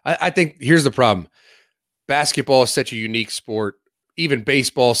 I think here's the problem. Basketball is such a unique sport. Even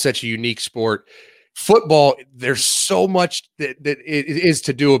baseball is such a unique sport. Football, there's so much that it is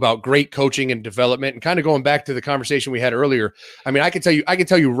to do about great coaching and development. And kind of going back to the conversation we had earlier, I mean, I can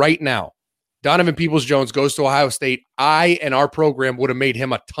tell you right now, Donovan Peoples-Jones goes to Ohio State. I and our program would have made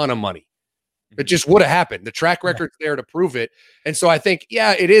him a ton of money. It just would have happened. The track record's there to prove it. And so I think,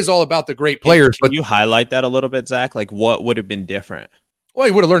 it is all about the great players. Can you highlight that a little bit, Zach? Like what would have been different? Well,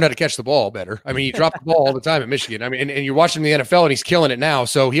 he would have learned how to catch the ball better. I mean, he dropped the ball all the time at Michigan. I mean, and you're watching the NFL, and he's killing it now.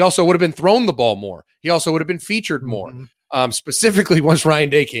 So he also would have been thrown the ball more. He also would have been featured more, specifically once Ryan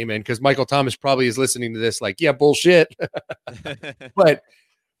Day came in, because Michael Thomas probably is listening to this like, yeah, bullshit. but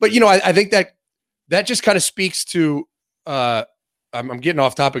I think that just kind of speaks to I'm getting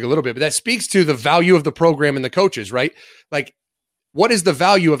off topic a little bit, but that speaks to the value of the program and the coaches, right? Like, what is the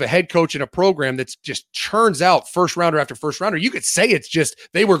value of a head coach in a program that's just churns out first rounder after first rounder? You could say it's just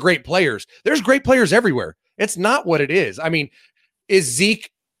they were great players. There's great players everywhere. It's not what it is. I mean, is Zeke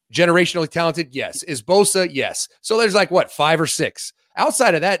generationally talented? Yes. Is Bosa? Yes. So there's like 5 or 6.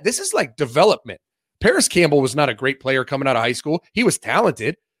 Outside of that, this is like development. Paris Campbell was not a great player coming out of high school. He was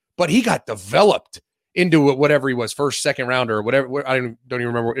talented, but he got developed into whatever he was, first, second rounder, or whatever. I don't even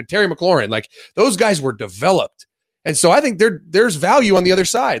remember. Terry McLaurin, like those guys were developed. And so I think there's value on the other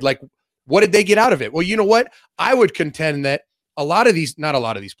side. Like, what did they get out of it? Well, you know what? I would contend that not a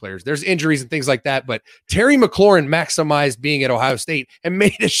lot of these players, there's injuries and things like that, but Terry McLaurin maximized being at Ohio State and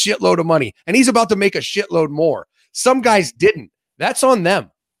made a shitload of money. And he's about to make a shitload more. Some guys didn't. That's on them.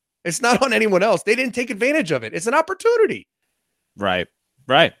 It's not on anyone else. They didn't take advantage of it. It's an opportunity. Right.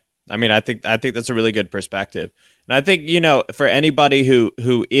 I mean, I think that's a really good perspective. And I think, for anybody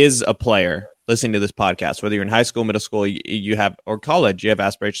who is a player listening to this podcast, whether you're in high school, middle school, you have, or college, you have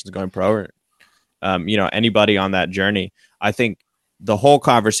aspirations of going pro, or, anybody on that journey, I think the whole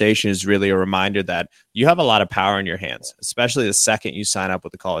conversation is really a reminder that you have a lot of power in your hands, especially the second you sign up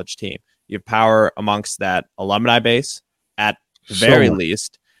with a college team. You have power amongst that alumni base at the very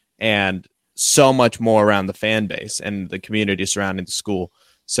least, and so much more around the fan base and the community surrounding the school.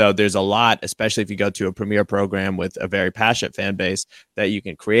 So there's a lot, especially if you go to a premier program with a very passionate fan base, that you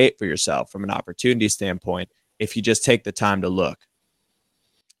can create for yourself from an opportunity standpoint if you just take the time to look.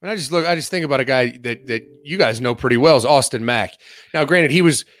 And I just think about a guy that you guys know pretty well, is Austin Mack. Now, granted, he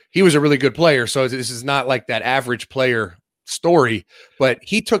was a really good player, so this is not like that average player story, but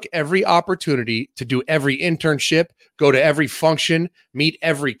he took every opportunity to do every internship, go to every function, meet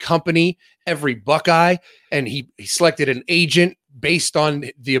every company, every Buckeye, and he selected an agent based on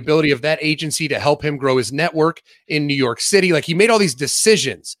the ability of that agency to help him grow his network in New York City. Like, he made all these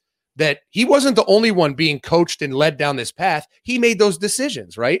decisions that he wasn't the only one being coached and led down this path. He made those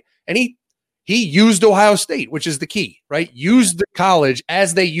decisions, right? And he used Ohio State, which is the key, right? Use the college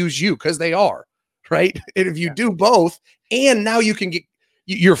as they use you, because they are, right? And if you do both, and now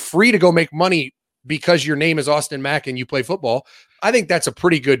you're free to go make money because your name is Austin Mack and you play football, I think that's a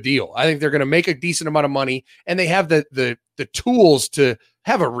pretty good deal. I think they're going to make a decent amount of money, and they have the tools to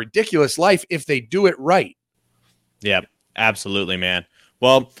have a ridiculous life if they do it right. Yeah, absolutely, man.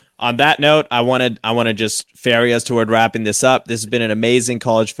 Well, on that note, I want to just ferry us toward wrapping this up. This has been an amazing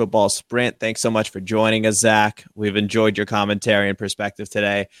college football sprint. Thanks so much for joining us, Zach. We've enjoyed your commentary and perspective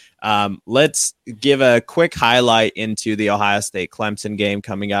today. Let's give a quick highlight into the Ohio State-Clemson game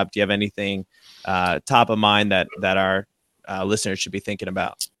coming up. Do you have anything top of mind that our listeners should be thinking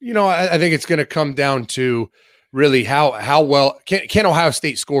about? I think it's going to come down to really how well can Ohio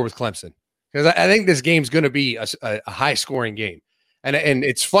State score with Clemson, because I think this game's going to be a high-scoring game. And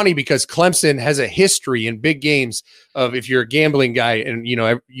it's funny because Clemson has a history in big games of, if you're a gambling guy, and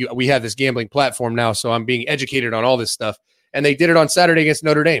we have this gambling platform now, so I'm being educated on all this stuff. And they did it on Saturday against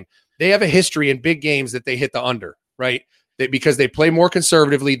Notre Dame. They have a history in big games that they hit the under, right? Because they play more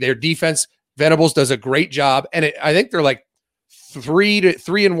conservatively. Their defense, Venables, does a great job, and I think they're like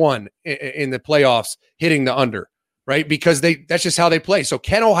 3-1 in the playoffs hitting the under. right? Because that's just how they play. So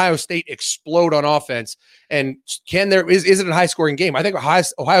can Ohio State explode on offense? And is it a high scoring game? I think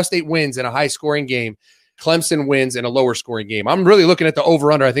Ohio State wins in a high scoring game. Clemson wins in a lower scoring game. I'm really looking at the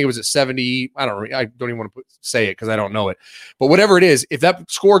over under. I think it was at 70. I don't even want to say it because I don't know it, but whatever it is, if that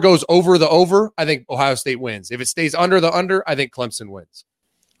score goes over the over, I think Ohio State wins. If it stays under the under, I think Clemson wins.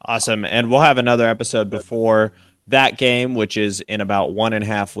 Awesome. And we'll have another episode before that game, which is in about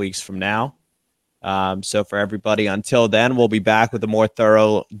 1.5 weeks from now. So for everybody, until then, we'll be back with a more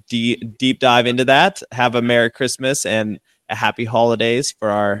thorough deep dive into that. Have a Merry Christmas and a happy holidays for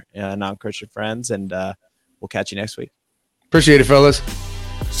our non-Christian friends. And we'll catch you next week. Appreciate it, fellas.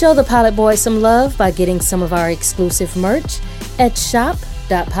 Show the Pilot Boys some love by getting some of our exclusive merch at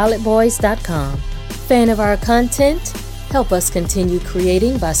shop.pilotboys.com. Fan of our content? Help us continue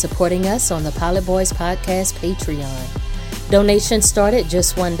creating by supporting us on the Pilot Boys Podcast Patreon. Donations start at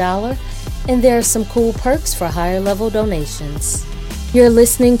just $1, and there are some cool perks for higher level donations. You're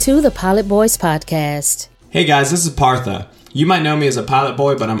listening to the Pilot Boys Podcast. Hey guys, this is Partha. You might know me as a Pilot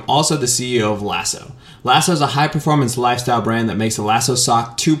Boy, but I'm also the CEO of Lasso. Lasso is a high-performance lifestyle brand that makes a Lasso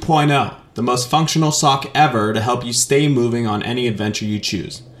Sock 2.0, the most functional sock ever to help you stay moving on any adventure you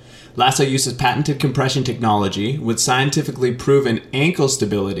choose. Lasso uses patented compression technology with scientifically proven ankle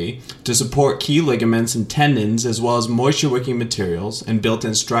stability to support key ligaments and tendons, as well as moisture-wicking materials and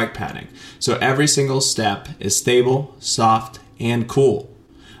built-in strike padding, so every single step is stable, soft, and cool.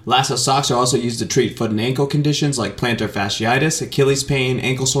 Lasso socks are also used to treat foot and ankle conditions like plantar fasciitis, Achilles pain,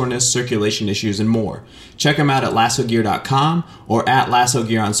 ankle soreness, circulation issues, and more. Check them out at lassogear.com or at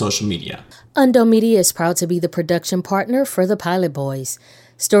lassogear on social media. Undo Media is proud to be the production partner for the Pilot Boys.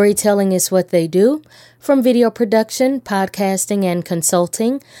 Storytelling is what they do. From video production, podcasting, and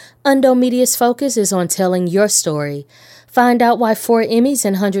consulting, Undo Media's focus is on telling your story. Find out why 4 Emmys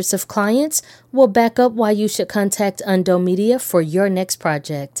and hundreds of clients will back up why you should contact Undo Media for your next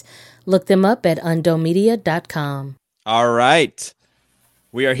project. Look them up at undomedia.com. All right.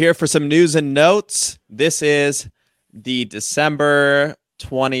 We are here for some news and notes. This is the December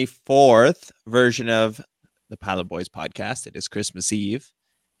 24th version of the Pilot Boys podcast. It is Christmas Eve,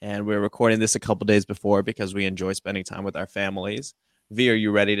 and we're recording this a couple days before because we enjoy spending time with our families. V, are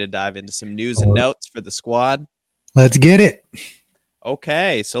you ready to dive into some news and notes for the squad? Let's get it.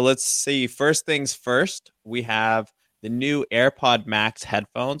 Okay, so let's see. First things first, we have the new AirPod Max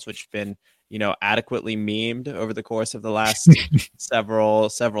headphones, which have been, adequately memed over the course of the last several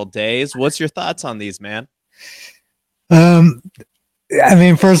days. What's your thoughts on these, man?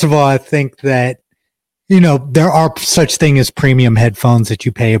 First of all, I think that, there are such thing as premium headphones that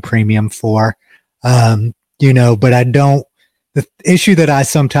you pay a premium for, but I don't. The issue that I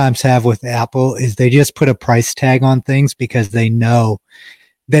sometimes have with Apple is they just put a price tag on things because they know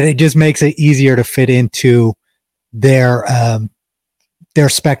that it just makes it easier to fit into their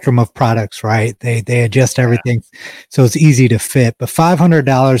spectrum of products, right? They adjust everything so it's easy to fit. But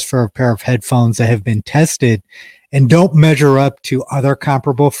 $500 for a pair of headphones that have been tested and don't measure up to other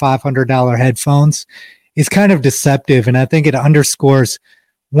comparable $500 headphones is kind of deceptive. And I think it underscores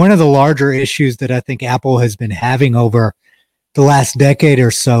one of the larger issues that I think Apple has been having over the last decade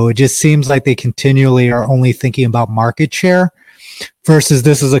or so. It just seems like they continually are only thinking about market share versus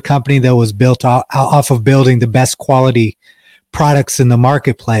this is a company that was built off of building the best quality products in the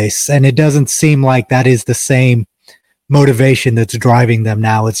marketplace. And it doesn't seem like that is the same motivation that's driving them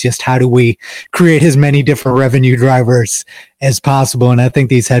now. It's just how do we create as many different revenue drivers as possible. And I think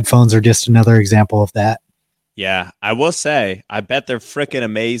these headphones are just another example of that. Yeah, I will say, I bet they're freaking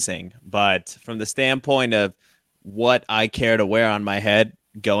amazing. But from the standpoint of what I care to wear on my head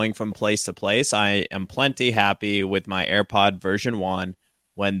going from place to place, I am plenty happy with my AirPod version 1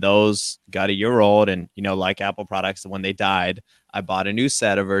 when those got a year old. And, like Apple products, when they died, I bought a new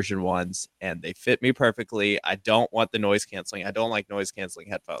set of version 1s and they fit me perfectly. I don't want the noise canceling. I don't like noise canceling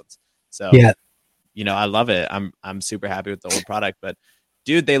headphones. So, yeah, I love it. I'm super happy with the old product, but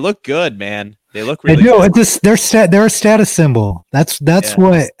dude, they look good, man. They look really good. They're a status symbol. That's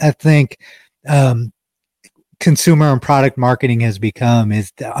what I think, consumer and product marketing has become,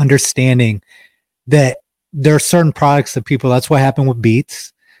 is the understanding that there are certain products that people, that's what happened with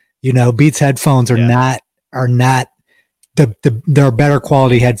Beats. Beats headphones are not there are better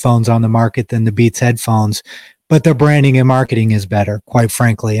quality headphones on the market than the Beats headphones, but their branding and marketing is better, quite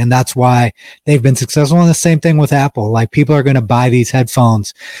frankly. And that's why they've been successful. And the same thing with Apple. Like, people are going to buy these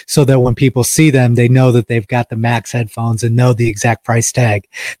headphones so that when people see them, they know that they've got the Max headphones and know the exact price tag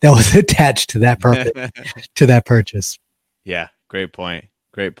that was attached to that purchase. Yeah. Great point.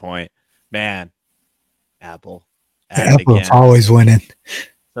 Man, Apple is always winning.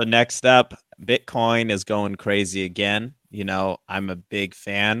 So next up, Bitcoin is going crazy again. You know, I'm a big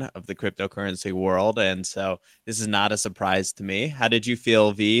fan of the cryptocurrency world, and so this is not a surprise to me. How did you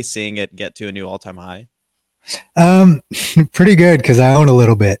feel, V, seeing it get to a new all-time high? Pretty good, because I own a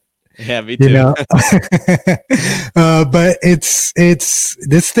little bit. Yeah, me too. You know? But it's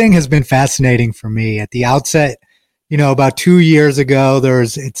this thing has been fascinating for me. At the outset, you know, about 2 years ago,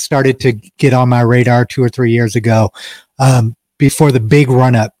 it started to get on my radar 2 or 3 years ago, before the big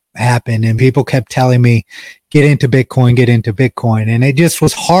run up happened, and people kept telling me, get into Bitcoin. And it just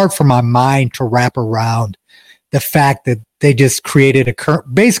was hard for my mind to wrap around the fact that they just created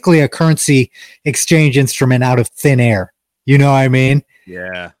basically a currency exchange instrument out of thin air. You know what I mean?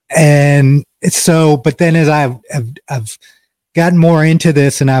 Yeah. And so, but then as I've gotten more into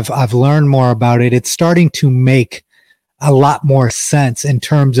this and I've learned more about it, it's starting to make a lot more sense in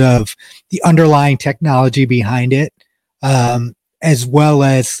terms of the underlying technology behind it, as well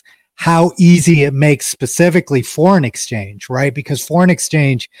as how easy it makes specifically foreign exchange, right? Because foreign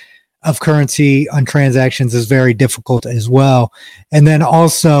exchange of currency on transactions is very difficult as well. And then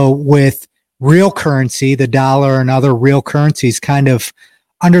also with real currency, the dollar and other real currencies kind of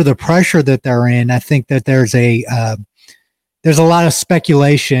under the pressure that they're in, I think that there's a lot of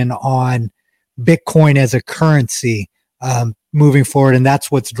speculation on Bitcoin as a currency moving forward, and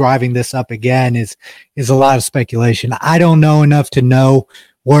that's what's driving this up again is a lot of speculation. I don't know enough to know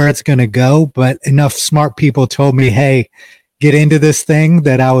where it's going to go, but enough smart people told me, hey, get into this thing,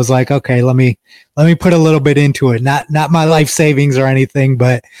 that I was like, okay, let me put a little bit into it. Not my life savings or anything,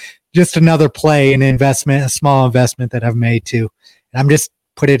 but just another play, an investment, a small investment that I've made too. And I'm just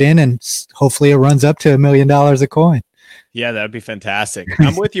put it in, and hopefully it runs up to $1 million a coin. Yeah, that'd be fantastic.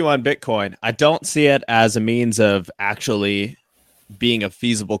 I'm with you on Bitcoin. I don't see it as a means of actually being a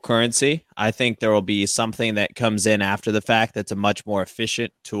feasible currency. I think there will be something that comes in after the fact that's a much more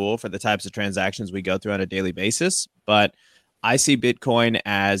efficient tool for the types of transactions we go through on a daily basis. But I see Bitcoin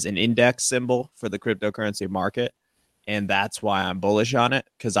as an index symbol for the cryptocurrency market, and that's why I'm bullish on it,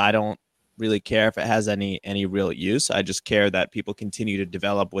 because I don't really care if it has any real use. I just care that people continue to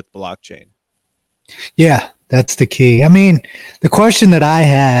develop with blockchain. Yeah, that's the key. I mean, the question that I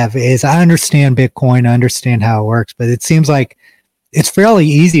have is, I understand Bitcoin, I understand how it works, but it seems like it's fairly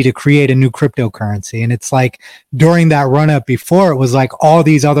easy to create a new cryptocurrency. And it's like during that run up before, it was like all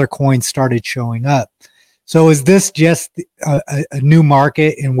these other coins started showing up. So is this just a new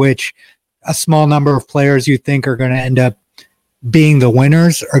market in which a small number of players you think are going to end up being the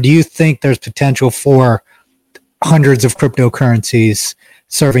winners? Or do you think there's potential for hundreds of cryptocurrencies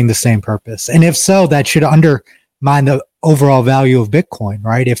serving the same purpose? And if so, that should undermine the overall value of Bitcoin,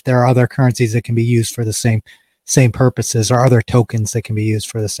 right? If there are other currencies that can be used for the same purposes, or other tokens that can be used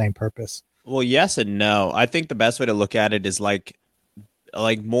for the same purpose. Well, yes and no. I think the best way to look at it is like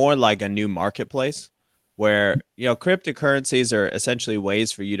more like a new marketplace where, you know, cryptocurrencies are essentially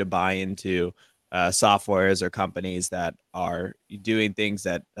ways for you to buy into softwares or companies that are doing things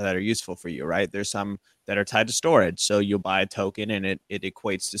that are useful for you, right? There's some that are tied to storage. So you'll buy a token and it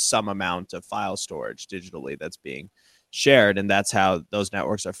equates to some amount of file storage digitally that's being shared. And that's how those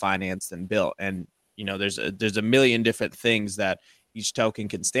networks are financed and built. And, you know, there's a million different things that each token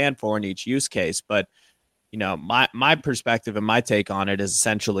can stand for in each use case. But, you know, my perspective and my take on it is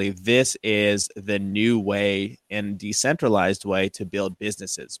essentially this is the new way and decentralized way to build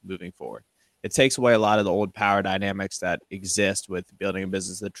businesses moving forward. It takes away a lot of the old power dynamics that exist with building a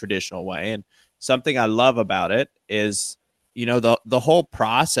business the traditional way. And something I love about it is, you know, the whole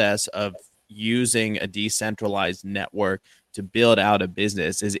process of using a decentralized network to build out a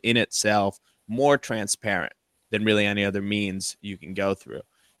business is in itself more transparent than really any other means you can go through.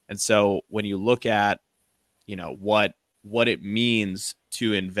 And so when you look at, you know, what it means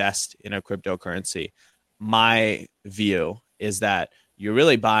to invest in a cryptocurrency, my view is that you're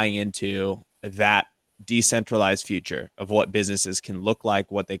really buying into that decentralized future of what businesses can look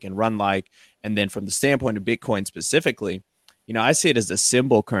like, what they can run like. And then from the standpoint of Bitcoin specifically, you know, I see it as a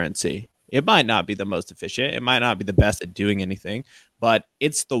symbol currency. It might not be the most efficient. It might not be the best at doing anything, but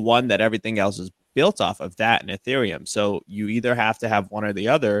it's the one that everything else is built off of, that and Ethereum. So you either have to have one or the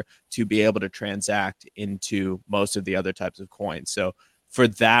other to be able to transact into most of the other types of coins. So for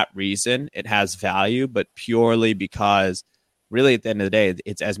that reason, it has value, but purely because really at the end of the day,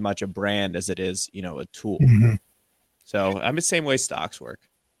 it's as much a brand as it is, you know, a tool. Mm-hmm. So I'm the same way stocks work.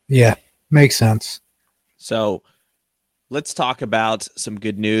 Yeah, makes sense. So let's talk about some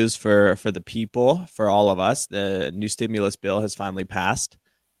good news for the people, for all of us. The new stimulus bill has finally passed.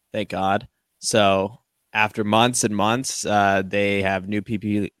 Thank God. So after months and months, they have new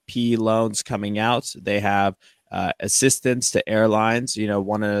PPP loans coming out. They have assistance to airlines. You know,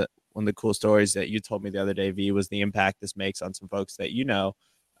 one of one of the cool stories that you told me the other day, V, was the impact this makes on some folks that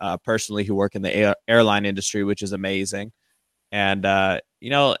personally who work in the airline industry, which is amazing. And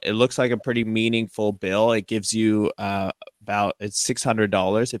it looks like a pretty meaningful bill. It gives you it's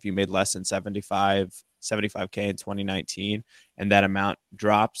 $600 if you made less than 75K in 2019, and that amount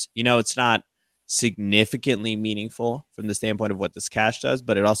drops. It's not significantly meaningful from the standpoint of what this cash does,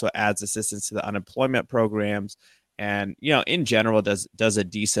 but it also adds assistance to the unemployment programs, and in general does a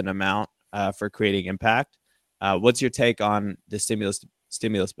decent amount for creating impact. What's your take on the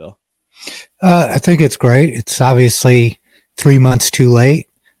stimulus bill? I think it's great. It's obviously 3 months too late,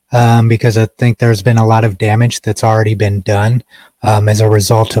 because I think there's been a lot of damage that's already been done as a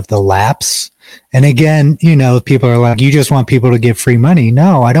result of the lapse. And again, people are like, you just want people to get free money.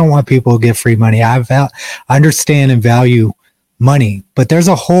 No, I don't want people to get free money. I understand and value money, but there's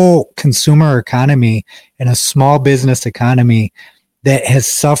a whole consumer economy and a small business economy that has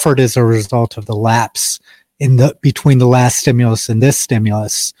suffered as a result of the lapse between the last stimulus and this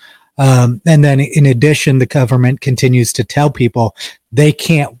stimulus. And then in addition, the government continues to tell people they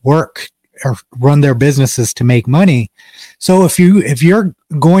can't work or run their businesses to make money. So if you're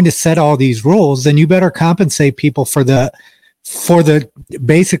going to set all these rules, then you better compensate people for the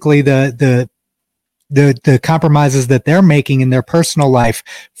basically the compromises that they're making in their personal life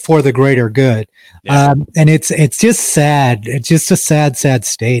for the greater good. Yeah. And it's just sad. It's just a sad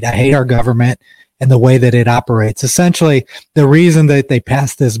state. I hate our government and the way that it operates. Essentially, the reason that they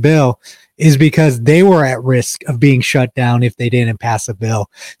passed this bill is because they were at risk of being shut down if they didn't pass a bill.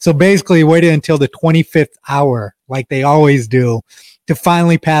 So basically waited until the 25th hour, like they always do, to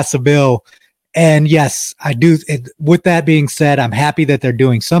finally pass a bill. And yes, I do. With that being said, I'm happy that they're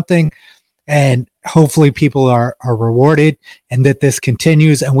doing something, and hopefully people are rewarded, and that this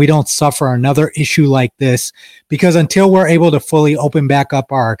continues and we don't suffer another issue like this, because until we're able to fully open back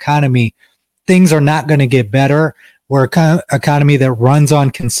up our economy, things are not going to get better. We're an economy that runs on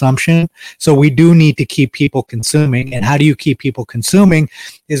consumption. So we do need to keep people consuming. And how do you keep people consuming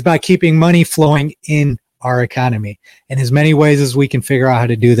is by keeping money flowing in our economy. And as many ways as we can figure out how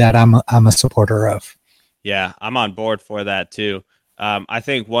to do that, I'm a supporter of. Yeah, I'm on board for that too. I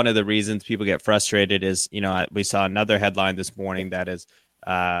think one of the reasons people get frustrated is, we saw another headline this morning that is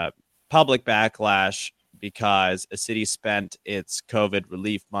public backlash because a city spent its COVID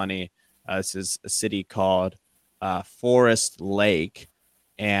relief money. This is a city called Forest Lake,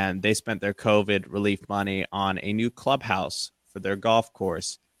 and they spent their COVID relief money on a new clubhouse for their golf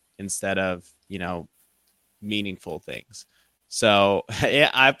course instead of, meaningful things. So yeah,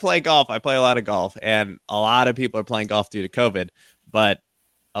 I play golf. I play a lot of golf, and a lot of people are playing golf due to COVID, but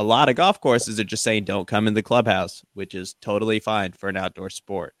a lot of golf courses are just saying don't come in the clubhouse, which is totally fine for an outdoor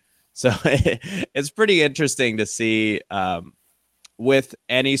sport. So it's pretty interesting to see with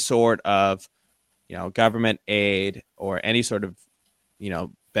any sort of government aid or any sort of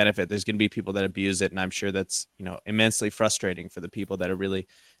benefit, there's going to be people that abuse it, and I'm sure that's immensely frustrating for the people that are really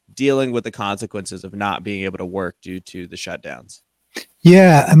dealing with the consequences of not being able to work due to the shutdowns.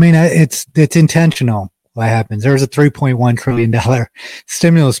 Yeah, I mean, it's intentional what happens. There's a $3.1 trillion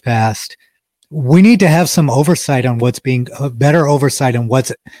stimulus passed. We need to have some oversight on what's being better oversight on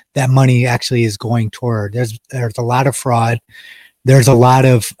what's that money actually is going toward. There's a lot of fraud. There's a lot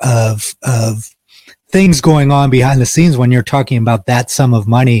of things going on behind the scenes when you're talking about that sum of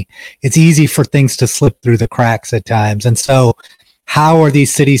money. It's easy for things to slip through the cracks at times. And so how are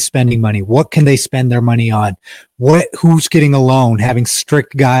these cities spending money? What can they spend their money on? Who's getting a loan? Having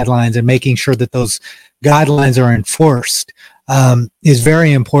strict guidelines and making sure that those guidelines are enforced is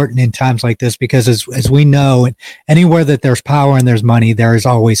very important in times like this, because as we know, anywhere that there's power and there's money, there is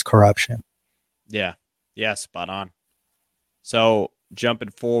always corruption. Yeah. Spot on. So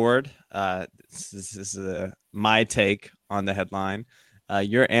jumping forward, this is my take on the headline.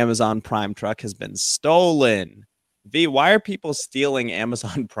 Your Amazon Prime truck has been stolen. V, why are people stealing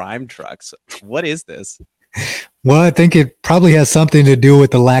Amazon Prime trucks? What is this? Well, I think it probably has something to do with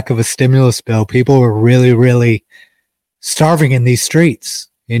the lack of a stimulus bill. People were really, really starving in these streets.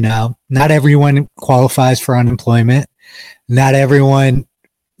 Not everyone qualifies for unemployment. Not everyone,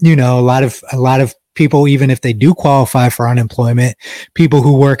 a lot of people, even if they do qualify for unemployment, people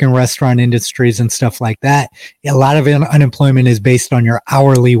who work in restaurant industries and stuff like that, a lot of unemployment is based on your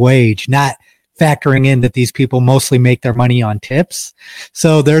hourly wage, not factoring in that these people mostly make their money on tips.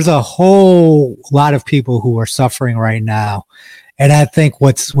 So there's a whole lot of people who are suffering right now. And I think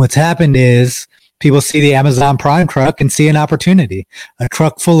what's happened is people see the Amazon Prime truck and see an opportunity, a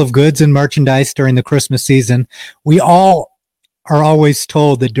truck full of goods and merchandise during the Christmas season. We all are always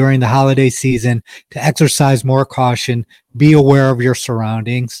told that during the holiday season to exercise more caution, be aware of your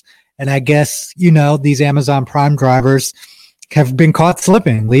surroundings. And I guess, these Amazon Prime drivers have been caught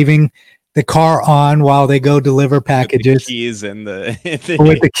slipping, leaving the car on while they go deliver packages. With the keys in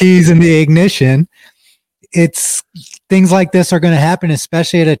with the keys in the ignition. It's things like this are going to happen,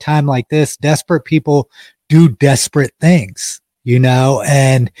 especially at a time like this. Desperate people do desperate things,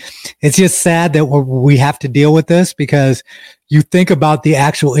 and it's just sad that we have to deal with this, because you think about the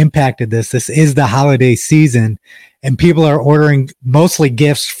actual impact of this. This is the holiday season, and people are ordering mostly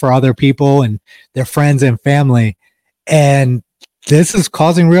gifts for other people and their friends and family. And this is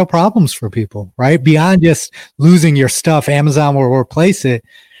causing real problems for people, right? Beyond just losing your stuff, Amazon will replace it.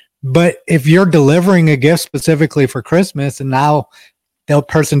 But if you're delivering a gift specifically for Christmas and now that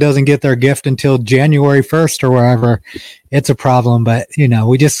person doesn't get their gift until January 1st or wherever, it's a problem. But,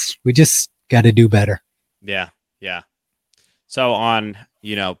 we just got to do better. Yeah. Yeah. So on,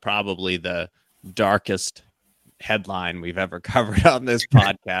 probably the darkest headline we've ever covered on this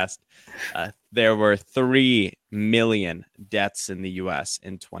podcast, there were 3 million deaths in the U.S.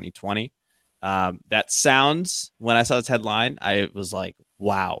 in 2020. That sounds, when I saw this headline, I was like,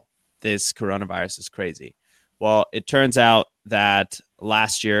 wow, this coronavirus is crazy. Well, it turns out that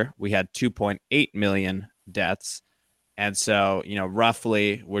last year we had 2.8 million deaths. And so,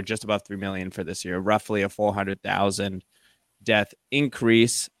 roughly, we're just above 3 million for this year, roughly a 400,000 death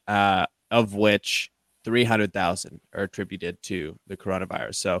increase, of which 300,000 are attributed to the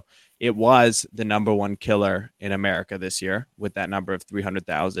coronavirus. So it was the number one killer in America this year with that number of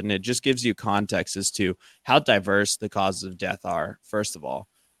 300,000. It just gives you context as to how diverse the causes of death are, first of all.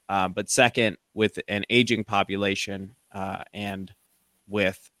 But second, with an aging population and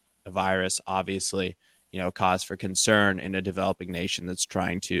with a virus, obviously, cause for concern in a developing nation that's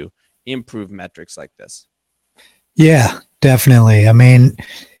trying to improve metrics like this. Yeah, definitely. I mean,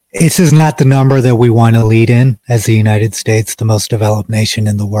 this is not the number that we want to lead in as the United States, the most developed nation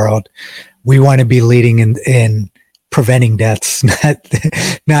in the world. We want to be leading in preventing deaths,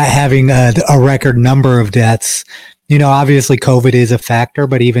 not having a record number of deaths. Obviously COVID is a factor,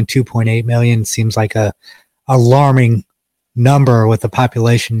 but even 2.8 million seems like a alarming number with a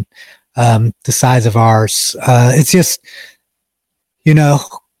population the size of ours. It's just,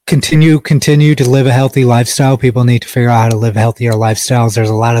 continue to live a healthy lifestyle. People need to figure out how to live healthier lifestyles. There's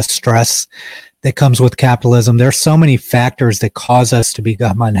a lot of stress that comes with capitalism. There's so many factors that cause us to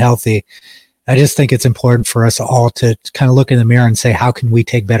become unhealthy. I just think it's important for us all to kind of look in the mirror and say, how can we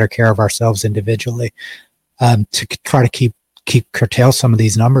take better care of ourselves individually, to try to keep curtail some of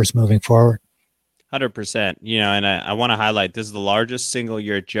these numbers moving forward. 100%. And I want to highlight, this is the largest single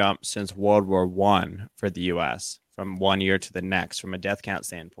year jump since World War I for the U.S. from one year to the next, from a death count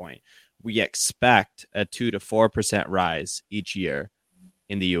standpoint. We expect a 2 to 4% rise each year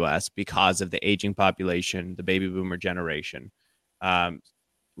in the U.S. because of the aging population, the baby boomer generation.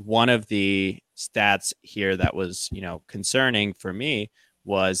 One of the stats here that was, concerning for me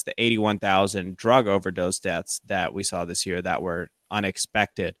was the 81,000 drug overdose deaths that we saw this year that were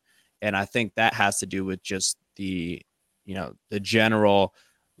unexpected. And I think that has to do with just the general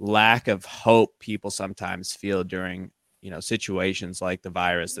lack of hope people sometimes feel during, situations like the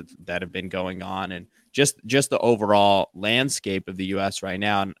virus that have been going on, and just the overall landscape of the U.S. right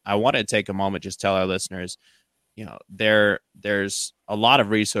now. And I want to take a moment, just tell our listeners, there's a lot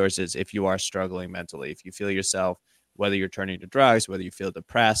of resources if you are struggling mentally, if you feel yourself, whether you're turning to drugs, whether you feel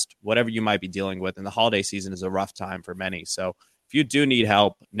depressed, whatever you might be dealing with. And the holiday season is a rough time for many. So if you do need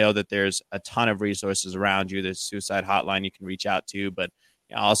help, know that there's a ton of resources around you. There's a suicide hotline you can reach out to. But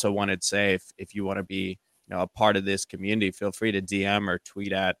I also wanted to say, if you want to be, a part of this community, feel free to DM or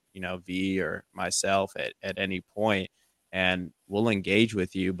tweet at, V or myself at any point, and we'll engage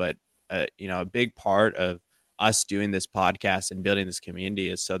with you. But, a big part of us doing this podcast and building this community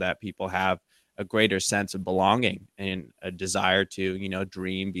is so that people have a greater sense of belonging and a desire to,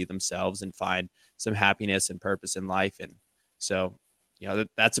 dream, be themselves, and find some happiness and purpose in life. And so,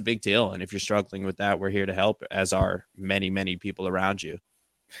 that's a big deal. And if you're struggling with that, we're here to help, as are many, many people around you.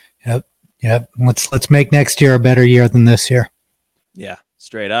 Yep. Let's make next year a better year than this year. Yeah,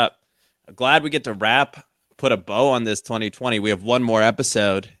 straight up. I'm glad we get to put a bow on this 2020. We have one more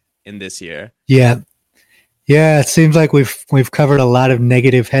episode in this year. Yeah. It seems like we've covered a lot of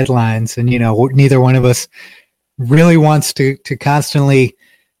negative headlines, and neither one of us really wants to constantly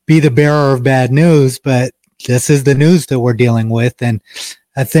be the bearer of bad news, but this is the news that we're dealing with. And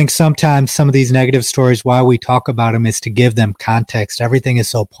I think sometimes some of these negative stories, why we talk about them, is to give them context. Everything is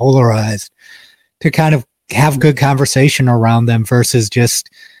so polarized, to kind of have good conversation around them versus just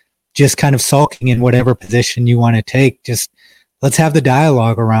kind of sulking in whatever position you want to take. Just let's have the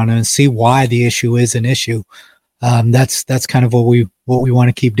dialogue around it and see why the issue is an issue. That's kind of what we want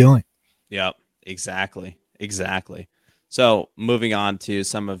to keep doing. Yep, exactly. So moving on to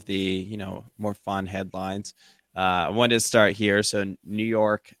some of the, more fun headlines. I wanted to start here. So New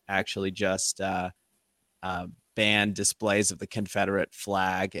York actually just banned displays of the Confederate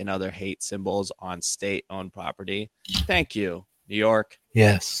flag and other hate symbols on state-owned property. Thank you, New York.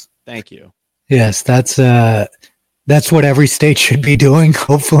 Yes. Thank you. Yes, that's what every state should be doing.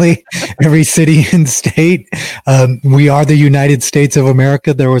 Hopefully, every city and state. We are the United States of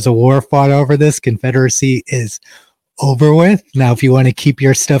America. There was a war fought over this. Confederacy is over with. Now, if you want to keep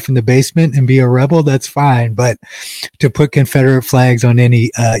your stuff in the basement and be a rebel, that's fine. But to put Confederate flags on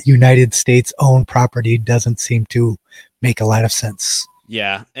any United States owned property doesn't seem to make a lot of sense.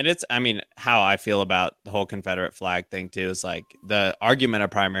 Yeah. And how I feel about the whole Confederate flag thing too is like the argument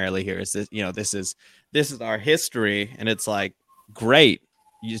of primarily here is that, this is our history, and it's like, great.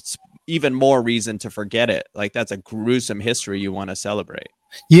 It's even more reason to forget it. Like, that's a gruesome history you want to celebrate.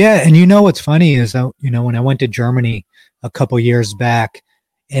 Yeah. And what's funny is, when I went to Germany a couple years back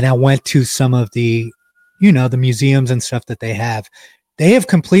and I went to some of the, the museums and stuff that they have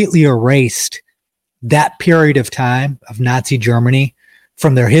completely erased that period of time of Nazi Germany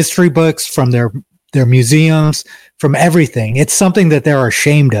from their history books, from their museums, from everything. It's something that they're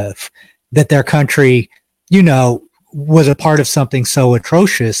ashamed of, that their country, was a part of something so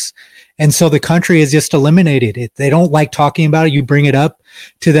atrocious. And so the country has just eliminated it. They don't like talking about it. You bring it up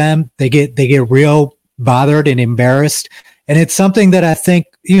to them, they get real bothered and embarrassed. And it's something that I think,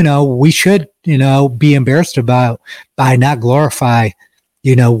 we should, be embarrassed about by not glorify,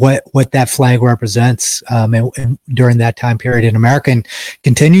 what that flag represents and during that time period in America, and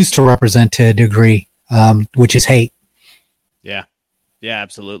continues to represent to a degree, which is hate. Yeah. Yeah,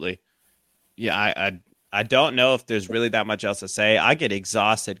 absolutely. Yeah, I don't know if there's really that much else to say. I get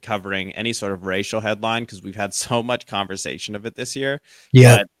exhausted covering any sort of racial headline because we've had so much conversation of it this year.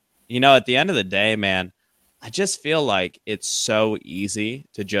 Yeah. But, at the end of the day, man, I just feel like it's so easy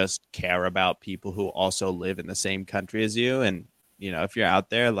to just care about people who also live in the same country as you. And, if you're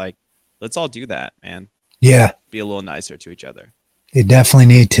out there, like, let's all do that, man. Yeah. Be a little nicer to each other. You definitely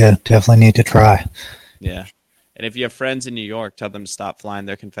need to try. Yeah. And if you have friends in New York, tell them to stop flying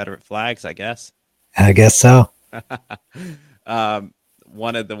their Confederate flags, I guess. I guess so.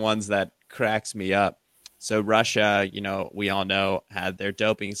 One of the ones that cracks me up. So Russia, we all know, had their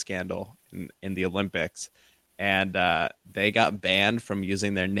doping scandal in the Olympics, and they got banned from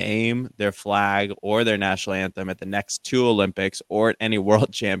using their name, their flag, or their national anthem at the next 2 Olympics or at any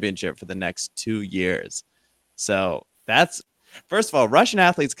world championship for the next 2 years. So that's, first of all, Russian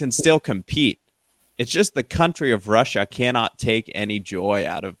athletes can still compete. It's just the country of Russia cannot take any joy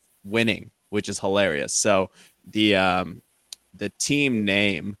out of winning, which is hilarious. So the team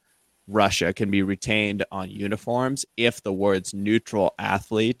name Russia can be retained on uniforms if the words neutral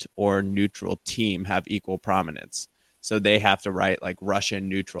athlete or neutral team have equal prominence. So they have to write like Russian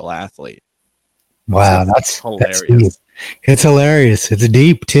neutral athlete. Wow, so that's hilarious. It's hilarious. It's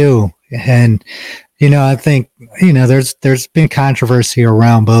deep too. And I think there's been controversy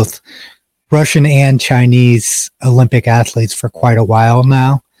around both Russian and Chinese Olympic athletes for quite a while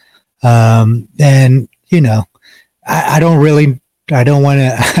now. And I don't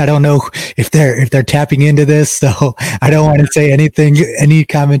know if they're tapping into this, so I don't want to say any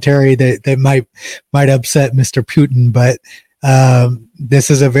commentary that might upset Mr. Putin, but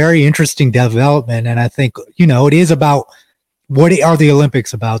this is a very interesting development. And I think, it is about, what are the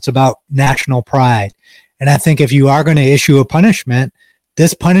Olympics about? It's about national pride. And I think if you are going to issue a punishment,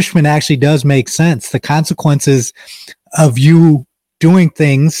 this punishment actually does make sense. The consequences of you doing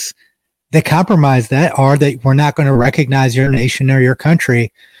things that compromise that are that we're not going to recognize your nation or your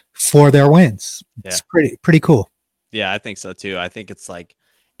country for their wins. Yeah. It's pretty cool. Yeah, I think so too. I think it's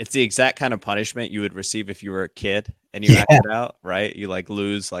the exact kind of punishment you would receive if you were a kid and you acted out, right? You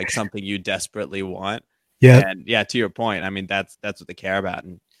lose something you desperately want. Yeah. And to your point, that's what they care about.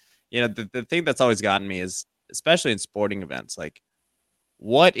 And the thing that's always gotten me is, especially in sporting events, like,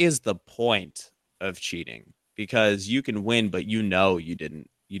 what is the point of cheating? Because you can win, but you didn't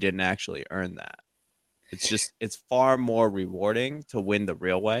actually earn that. It's far more rewarding to win the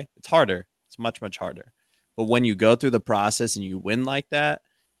real way. It's harder. It's much, much harder. But when you go through the process and you win like that,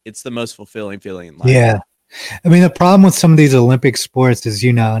 it's the most fulfilling feeling in life. Yeah. The problem with some of these Olympic sports is,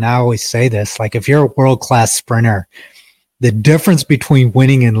 and I always say this, like, if you're a world-class sprinter, the difference between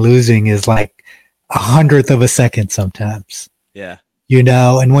winning and losing is like 1/100 of a second sometimes. Yeah.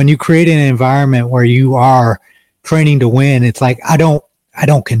 And when you create an environment where you are training to win, it's like, I don't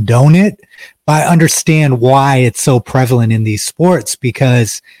condone it, but I understand why it's so prevalent in these sports,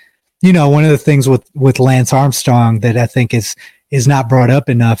 because, one of the things with Lance Armstrong that I think is is not brought up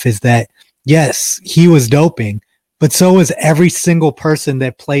enough is that, yes, he was doping, but so was every single person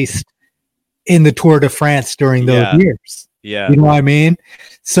that placed in the Tour de France during those years. Yeah. You know what I mean?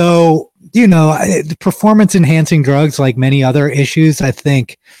 So, the performance enhancing drugs, like many other issues, I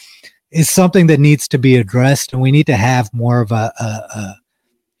think is something that needs to be addressed. And we need to have more of a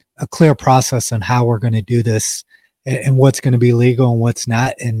clear process on how we're going to do this and what's going to be legal and what's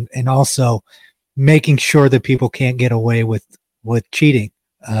not. And also making sure that people can't get away with cheating.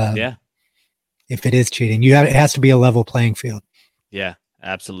 If it is cheating, it has to be a level playing field. Yeah,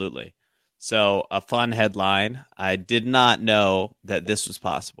 absolutely. So a fun headline. I did not know that this was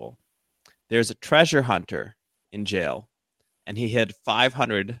possible. There's a treasure hunter in jail, and he hid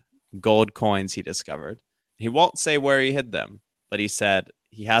 500 gold coins he discovered. He won't say where he hid them, but he said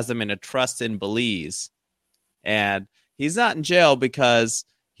he has them in a trust in Belize, and he's not in jail because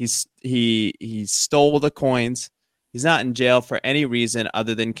he stole the coins. He's not in jail for any reason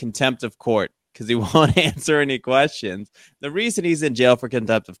other than contempt of court, because he won't answer any questions. The reason he's in jail for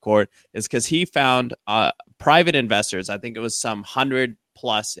contempt of court is because he found private investors. I think it was some 100+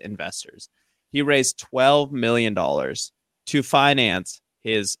 investors. He raised $12 million to finance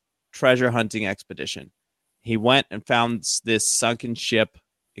his treasure hunting expedition. He went and found this sunken ship,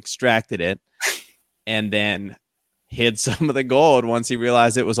 extracted it, and then hid some of the gold once he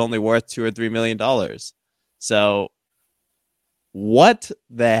realized it was only worth $2 or $3 million. So what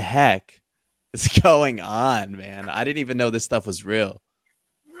the heck is going on, man? I didn't even know this stuff was real.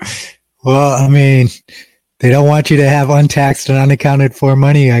 Well, I mean, they don't want you to have untaxed and unaccounted for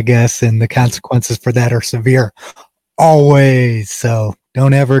money, I guess, and the consequences for that are severe always. So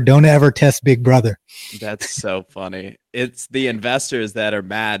don't ever test Big Brother. That's so funny. It's the investors that are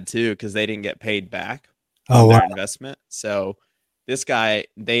mad too, because they didn't get paid back on their investment. So this guy,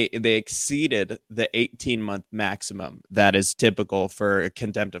 they exceeded the 18-month maximum that is typical for a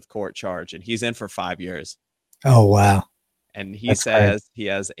contempt of court charge, and he's in for 5 years. Oh, wow. And he says he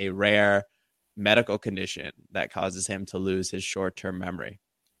has a rare medical condition that causes him to lose his short-term memory.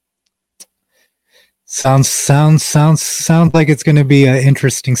 Sounds like it's going to be an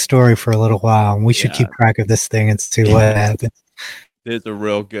interesting story for a little while, and we should keep track of this thing and see what happens. There's a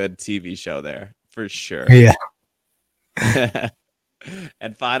real good TV show there for sure. Yeah.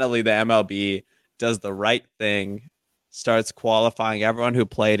 And finally, the MLB does the right thing, starts qualifying everyone who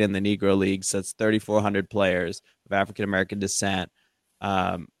played in the Negro Leagues. That's 3,400 players of African-American descent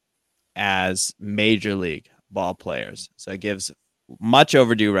as major league ball players. So it gives much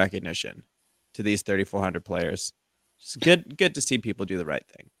overdue recognition to these 3,400 players. It's good to see people do the right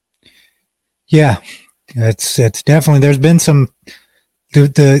thing. Yeah, it's definitely, there's been some,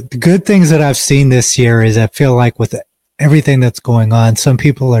 the good things that I've seen this year is I feel like with everything that's going on, some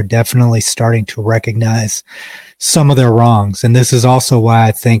people are definitely starting to recognize some of their wrongs. And this is also why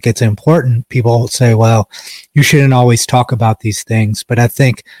I think it's important. People say, well, you shouldn't always talk about these things. But I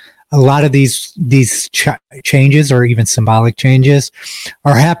think a lot of these changes, or even symbolic changes,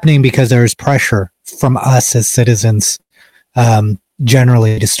 are happening because there's pressure from us as citizens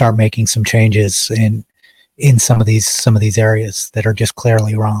generally to start making some changes in some of these areas that are just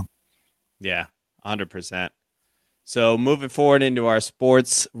clearly wrong. Yeah, 100%. So moving forward into our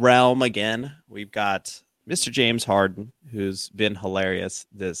sports realm again, we've got Mr. James Harden, who's been hilarious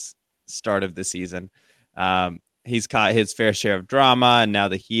this start of the season. He's caught his fair share of drama, and now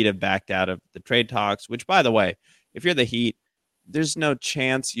the Heat have backed out of the trade talks, which, by the way, if you're the Heat, there's no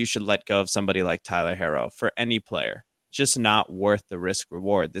chance you should let go of somebody like Tyler Herro for any player. Just not worth the risk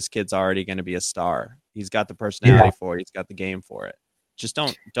reward. This kid's already going to be a star. He's got the personality for it. He's got the game for it. Just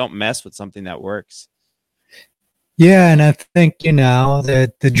don't mess with something that works. Yeah, and I think,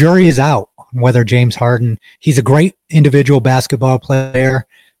 that the jury is out on whether James Harden, he's a great individual basketball player,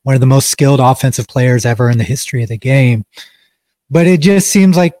 one of the most skilled offensive players ever in the history of the game. But it just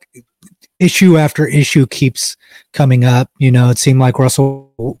seems like issue after issue keeps coming up. It seemed like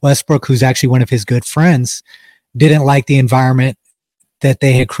Russell Westbrook, who's actually one of his good friends, didn't like the environment that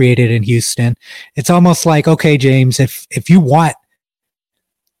they had created in Houston. It's almost like, okay, James, if you want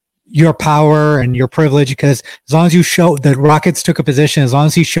your power and your privilege, because as long as you show, the Rockets took a position, as long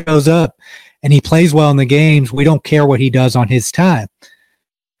as he shows up and he plays well in the games, we don't care what he does on his time.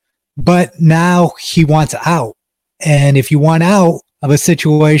 But now he wants out. And if you want out of a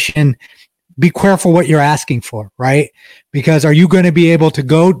situation, be careful what you're asking for, right? Because are you going to be able to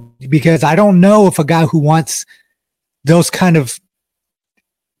go? Because I don't know if a guy who wants those kind of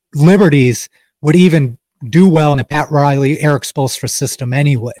liberties would even do well in a Pat Riley, Eric Spoelstra system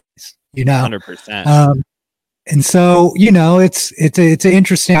anyways, 100%. And so, it's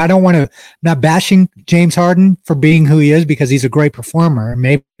interesting. I don't want to, not bashing James Harden for being who he is, because he's a great performer. And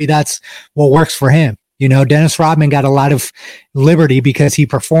maybe that's what works for him. Dennis Rodman got a lot of liberty because he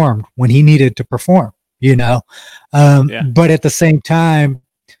performed when he needed to perform, But at the same time,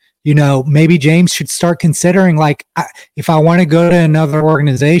 maybe James should start considering, like, if I want to go to another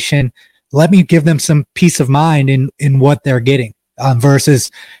organization, let me give them some peace of mind in what they're getting,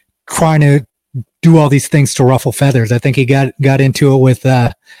 versus trying to do all these things to ruffle feathers. I think he got into it with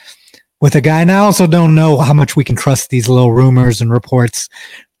a guy. And I also don't know how much we can trust these little rumors and reports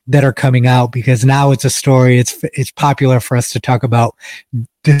that are coming out, because now it's a story. It's popular for us to talk about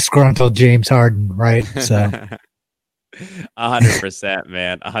disgruntled James Harden, right? So 100%,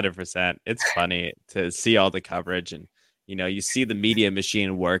 man. 100%. It's funny to see all the coverage, and you see the media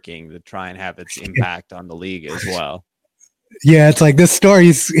machine working to try and have its impact on the league as well. Yeah, it's like this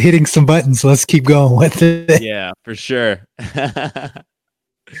story's hitting some buttons. So let's keep going with it. Yeah, for sure.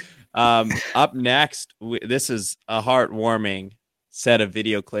 Up next, this is a heartwarming set of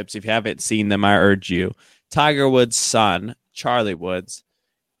video clips. If you haven't seen them, I urge you. Tiger Woods' son, Charlie Woods,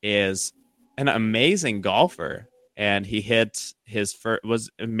 is an amazing golfer, and he hit his first, was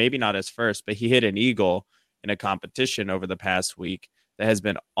maybe not his first, but he hit an eagle in a competition over the past week that has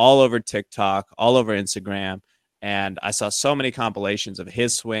been all over TikTok, all over Instagram. And I saw so many compilations of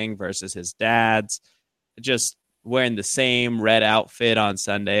his swing versus his dad's, just wearing the same red outfit on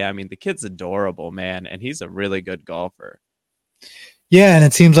Sunday. I mean, the kid's adorable, man, and he's a really good golfer. Yeah, and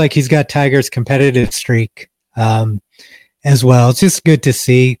it seems like he's got Tiger's competitive streak as well. It's just good to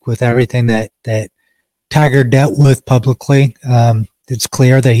see with everything that Tiger dealt with publicly. It's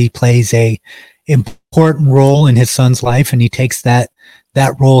clear that he plays a important role in his son's life, and he takes that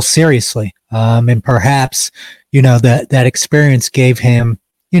role seriously. And perhaps, that experience gave him,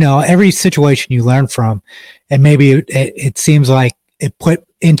 every situation you learn from, and maybe it seems like it put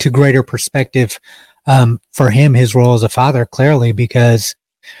into greater perspective for him, his role as a father, clearly, because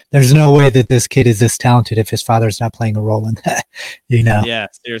there's no way that this kid is this talented if his father's not playing a role in that, Yeah,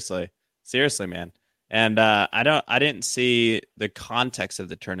 seriously, man. And I didn't see the context of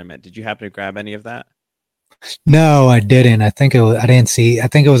the tournament. Did you happen to grab any of that? No, I didn't. I think it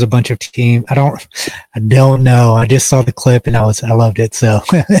was a bunch of teams. I don't know. I just saw the clip and I loved it. So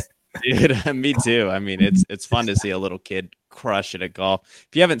dude, me too. I mean, it's fun to see a little kid crush it at golf.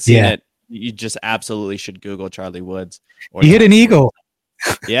 If you haven't seen it, you just absolutely should Google Charlie Woods. He hit an eagle.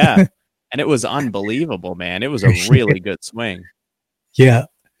 Yeah. And it was unbelievable, man. It was a really good swing. Yeah.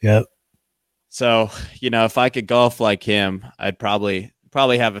 Yep. So, if I could golf like him, I'd probably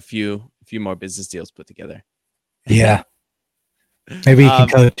have a few more business deals put together. Yeah. Maybe he can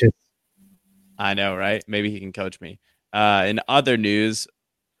coach it. I know, right? Maybe he can coach me. In other news,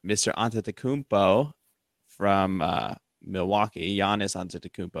 Mr. Antetokounmpo from Milwaukee, Giannis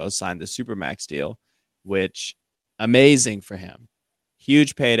Antetokounmpo, signed the Supermax deal, which amazing for him.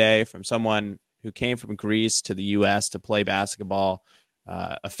 Huge payday from someone who came from Greece to the U.S. to play basketball.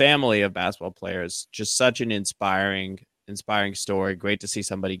 A family of basketball players. Just such an inspiring story. Great to see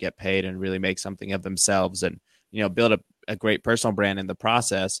somebody get paid and really make something of themselves, and build a great personal brand in the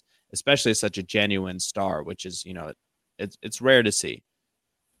process, especially such a genuine star, which is it's rare to see.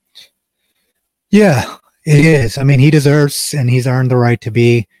 Yeah, it is. I mean, he deserves, and he's earned the right to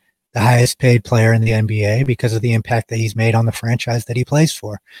be the highest paid player in the NBA because of the impact that he's made on the franchise that he plays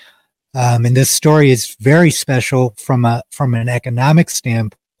for. And this story is very special from an economic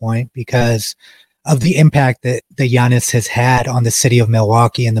standpoint because of the impact that Giannis has had on the city of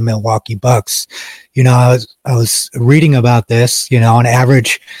Milwaukee and the Milwaukee Bucks. I was reading about this. On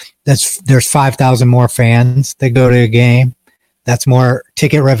average, there's 5,000 more fans that go to a game. That's more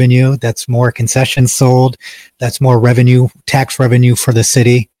ticket revenue. That's more concessions sold. That's more revenue, tax revenue for the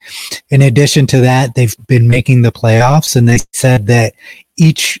city. In addition to that, they've been making the playoffs, and they said that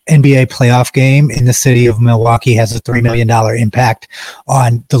each NBA playoff game in the city of Milwaukee has a $3 million impact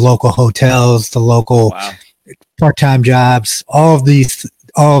on the local hotels, the local part-time jobs, all of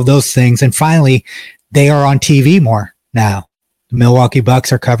those things. And finally, they are on TV more now. The Milwaukee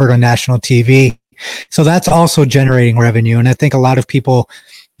Bucks are covered on national TV. So that's also generating revenue. And I think a lot of people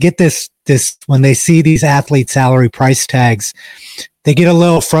get this when they see these athlete salary price tags, they get a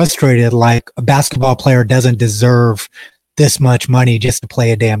little frustrated, like a basketball player doesn't deserve this much money just to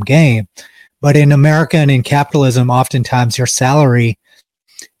play a damn game. But in America and in capitalism, oftentimes your salary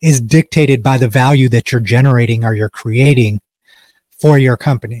is dictated by the value that you're generating or you're creating for your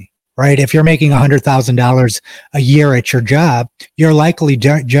company. right? If you're making $100,000 a year at your job, you're likely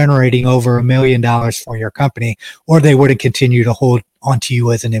generating over $1 million for your company, or they wouldn't continue to hold onto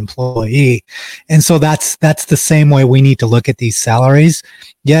you as an employee. And so that's the same way we need to look at these salaries.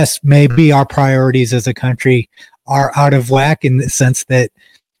 Yes, maybe our priorities as a country are out of whack in the sense that,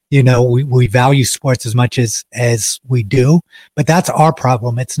 you know, we value sports as much as we do, but that's our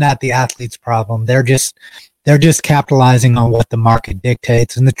problem. It's not the athlete's problem. They're just capitalizing on what the market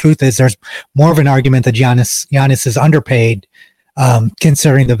dictates. And the truth is, there's more of an argument that Giannis is underpaid,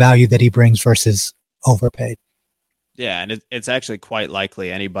 considering the value that he brings versus overpaid. Yeah, and it's actually quite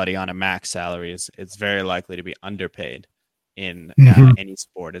likely anybody on a max salary it's very likely to be underpaid in any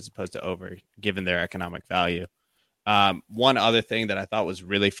sport as opposed to over, given their economic value. One other thing that I thought was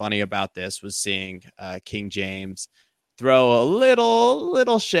really funny about this was seeing King James throw a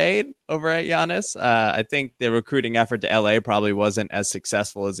little shade over at Giannis. I think the recruiting effort to LA probably wasn't as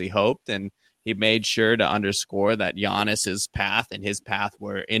successful as he hoped, and he made sure to underscore that Giannis's path and his path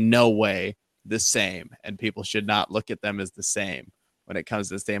were in no way the same, and people should not look at them as the same when it comes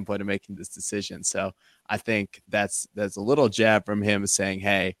to the standpoint of making this decision. So I think that's a little jab from him saying,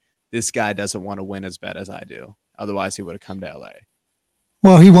 hey, this guy doesn't want to win as bad as I do. Otherwise, he would have come to LA.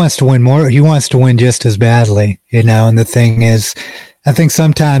 Well, he wants to win more. He wants to win just as badly, you know. And the thing is, I think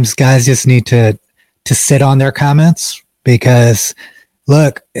sometimes guys just need to sit on their comments because,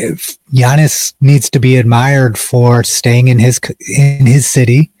 look, if Giannis needs to be admired for staying in his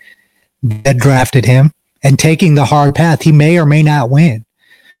city that drafted him and taking the hard path. He may or may not win,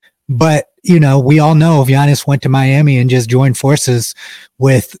 but you know, we all know if Giannis went to Miami and just joined forces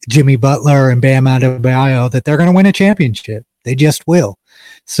with Jimmy Butler and Bam Adebayo, that they're going to win a championship. They just will.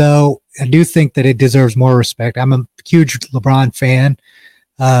 So I do think that it deserves more respect. I'm a huge LeBron fan,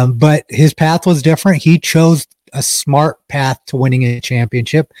 but his path was different. He chose a smart path to winning a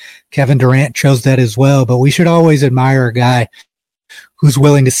championship. Kevin Durant chose that as well, but we should always admire a guy who's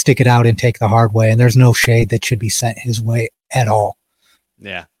willing to stick it out and take the hard way. And there's no shade that should be sent his way at all.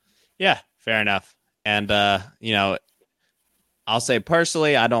 Yeah. Yeah. Fair enough. And, you know, I'll say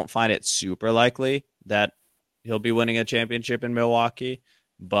personally, I don't find it super likely that he'll be winning a championship in Milwaukee,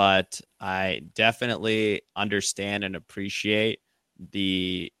 but I definitely understand and appreciate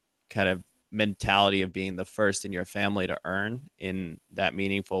the kind of mentality of being the first in your family to earn in that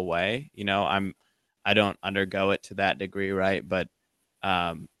meaningful way. You know, I don't undergo it to that degree, right? But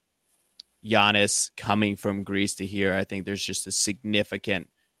Giannis coming from Greece to here, I think there's just a significant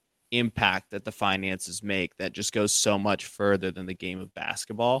impact that the finances make that just goes so much further than the game of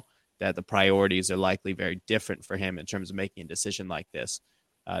basketball, that the priorities are likely very different for him in terms of making a decision like this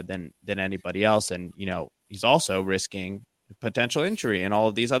than anybody else. And, you know, he's also risking potential injury and all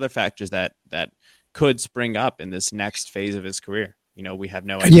of these other factors that could spring up in this next phase of his career. You know, we have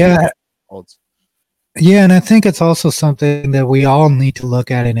no idea what it holds. Yeah, and I think it's also something that we all need to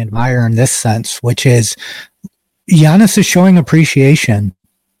look at and admire in this sense, which is Giannis is showing appreciation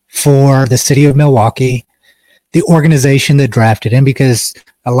for the city of Milwaukee, the organization that drafted him, because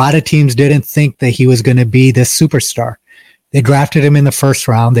a lot of teams didn't think that he was going to be this superstar. They drafted him in the first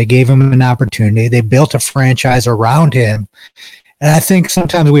round. They gave him an opportunity. They built a franchise around him. And I think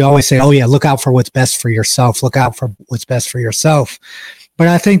sometimes we always say, oh, yeah, look out for what's best for yourself. Look out for what's best for yourself. But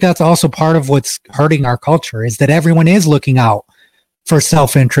I think that's also part of what's hurting our culture is that everyone is looking out for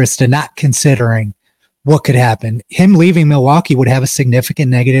self-interest and not considering what could happen. Him leaving Milwaukee would have a significant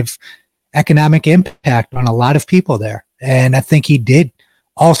negative economic impact on a lot of people there. And I think he did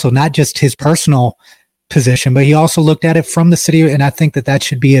also, not just his personal position, but he also looked at it from the city. And I think that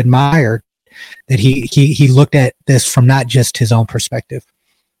should be admired, that he looked at this from not just his own perspective.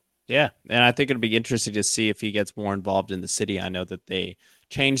 Yeah. And I think it'll be interesting to see if he gets more involved in the city. I know that they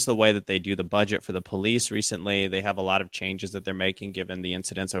changed the way that they do the budget for the police recently. They have a lot of changes that they're making given the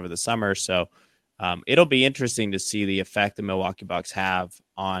incidents over the summer. So it'll be interesting to see the effect the Milwaukee Bucks have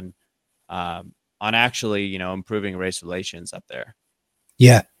on actually, you know, improving race relations up there.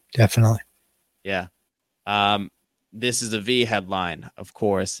 Yeah, definitely. Yeah. This is a V headline, of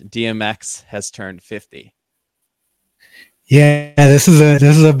course. DMX has turned 50. Yeah, this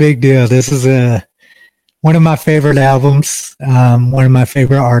is a big deal. This is one of my favorite albums, one of my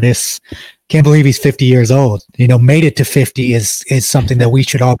favorite artists. Can't believe he's 50 years old. You know, made it to 50 is something that we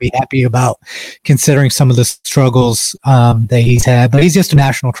should all be happy about, considering some of the struggles that he's had. But he's just a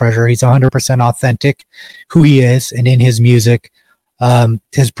national treasure. He's 100% authentic, who he is, and in his music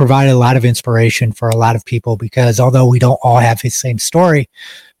has provided a lot of inspiration for a lot of people. Because although we don't all have his same story,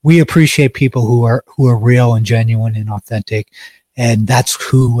 we appreciate people who are real and genuine and authentic, and that's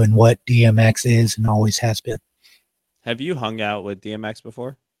who and what DMX is and always has been. Have you hung out with DMX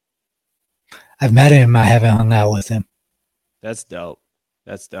before? I've met him. I haven't hung out with him. That's dope.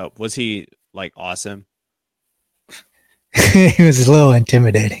 That's dope. Was he like awesome? He was a little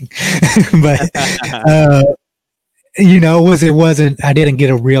intimidating, but it wasn't. I didn't get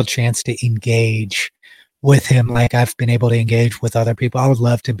a real chance to engage with him like I've been able to engage with other people. I would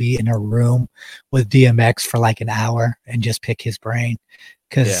love to be in a room with DMX for like an hour and just pick his brain,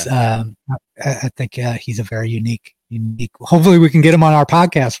 because I think he's a very unique. Hopefully, we can get him on our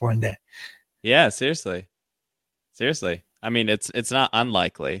podcast one day. Yeah, seriously. I mean, it's not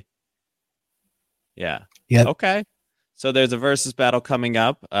unlikely. Yeah. Yeah. Okay. So there's a versus battle coming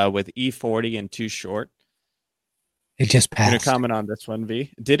up with E40 and Too Short. It just passed. You're gonna comment on this one,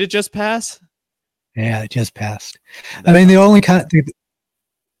 V? Did it just pass? Yeah, it just passed. I mean, the only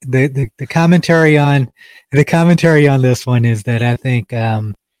the commentary on this one is that I think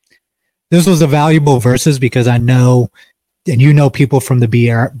this was a valuable versus, because I know, and people from the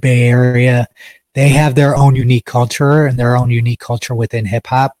Bay Area, they have their own unique culture and their own unique culture within hip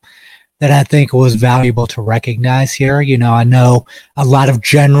hop that I think was valuable to recognize here. I know a lot of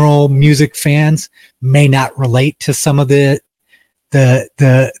general music fans may not relate to some of the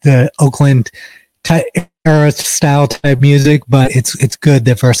Oakland type era style type music, but it's good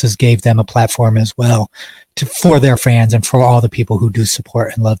that Versus gave them a platform as well for their fans and for all the people who do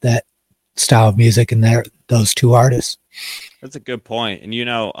support and love that style of music and those two artists. That's a good point. And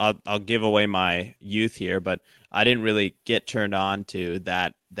I'll give away my youth here, but I didn't really get turned on to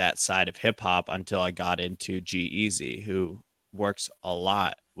that side of hip hop until I got into G-Eazy, who works a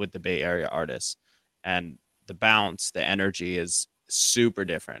lot with the Bay Area artists, and the bounce, the energy is super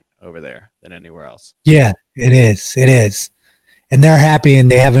different over there than anywhere else. Yeah, it is. And they're happy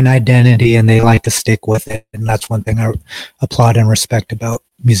and they have an identity and they like to stick with it. And that's one thing I applaud and respect about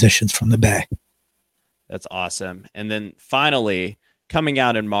musicians from the Bay. That's awesome. And then finally, coming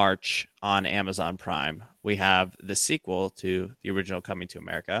out in March on Amazon Prime, we have the sequel to the original Coming to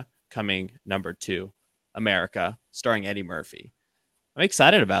America, Coming Number 2, America, starring Eddie Murphy. I'm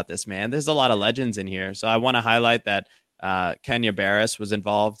excited about this, man. There's a lot of legends in here. So I want to highlight that Kenya Barris was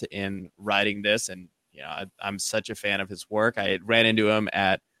involved in writing this. And, I'm such a fan of his work. I ran into him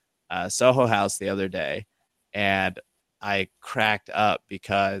at Soho House the other day, and I cracked up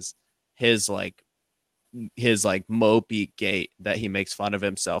because his mopey gait that he makes fun of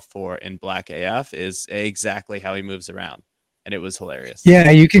himself for in Black AF is exactly how he moves around. And it was hilarious.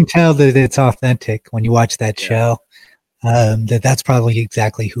 Yeah, you can tell that it's authentic when you watch that show. That's probably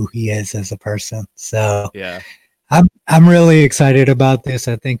exactly who he is as a person. So yeah, I'm really excited about this.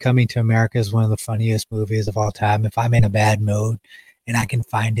 I think Coming to America is one of the funniest movies of all time. If I'm in a bad mood and I can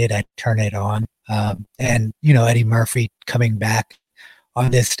find it, I turn it on. And Eddie Murphy coming back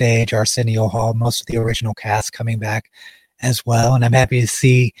on this stage, Arsenio Hall, most of the original cast coming back as well. And I'm happy to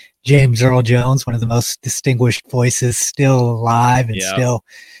see James Earl Jones, one of the most distinguished voices, still alive and still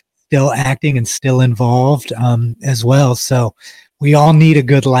acting and still involved as well. So we all need a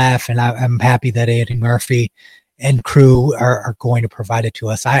good laugh, and I'm happy that Eddie Murphy and crew are going to provide it to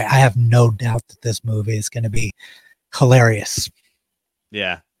us. I have no doubt that this movie is going to be hilarious.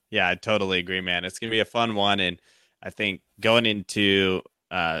 Yeah, I totally agree, man. It's going to be a fun one. And I think going into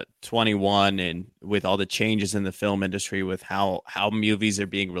 21 and with all the changes in the film industry, with how movies are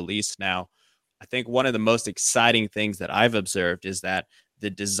being released now, I think one of the most exciting things that I've observed is that the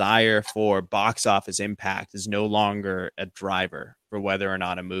desire for box office impact is no longer a driver for whether or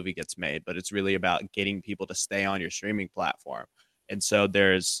not a movie gets made, but it's really about getting people to stay on your streaming platform. And so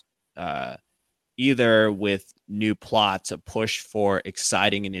there's either with new plots, a push for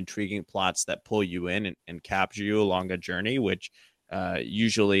exciting and intriguing plots that pull you in and capture you along a journey, which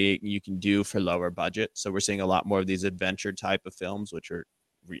usually you can do for lower budget. So we're seeing a lot more of these adventure type of films, which are,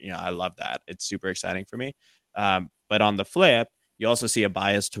 I love that. It's super exciting for me. But on the flip, you also see a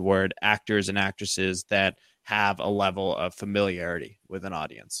bias toward actors and actresses that have a level of familiarity with an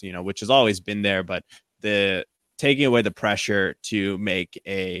audience, which has always been there, but the taking away the pressure to make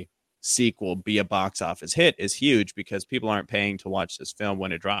a sequel be a box office hit is huge, because people aren't paying to watch this film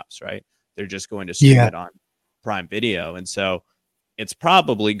when it drops, right? They're just going to stream it on Prime Video. And so it's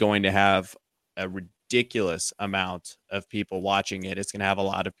probably going to have a ridiculous amount of people watching it. It's going to have a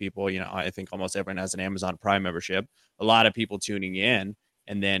lot of people, I think almost everyone has an Amazon Prime membership, a lot of people tuning in.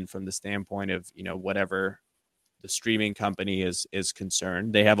 And then from the standpoint of, whatever the streaming company is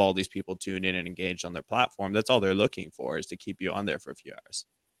concerned, they have all these people tuned in and engaged on their platform. That's all they're looking for, is to keep you on there for a few hours.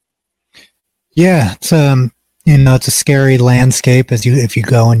 Yeah, it's it's a scary landscape if you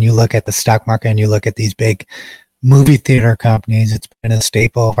go and you look at the stock market and you look at these big movie theater companies. It's been a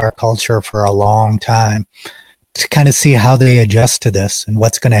staple of our culture for a long time, to kind of see how they adjust to this and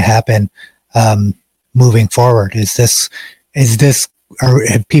what's going to happen moving forward?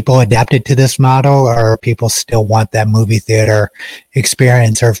 Have people adapted to this model, or people still want that movie theater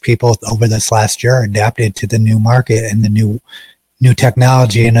experience, or have people over this last year adapted to the new market and the new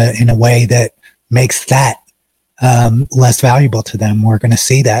technology in a way that makes that less valuable to them? We're going to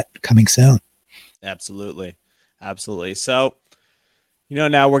see that coming soon. Absolutely. So,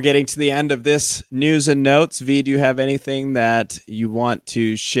 now we're getting to the end of this news and notes. V, do you have anything that you want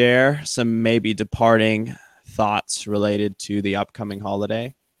to share? Some maybe departing thoughts related to the upcoming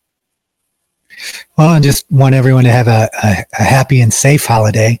holiday? Well, I just want everyone to have a happy and safe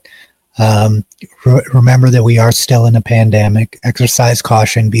holiday. Remember that we are still in a pandemic. Exercise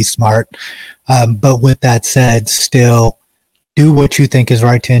caution, be smart. But with that said, still do what you think is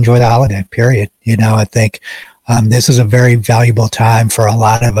right to enjoy the holiday, period. I think this is a very valuable time for a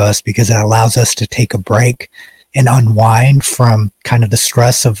lot of us because it allows us to take a break and unwind from kind of the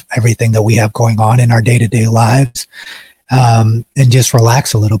stress of everything that we have going on in our day-to-day lives, and just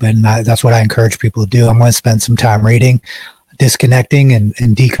relax a little bit. And that's what I encourage people to do. I'm going to spend some time reading, disconnecting and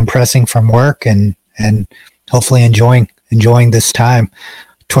decompressing from work, and hopefully enjoying this time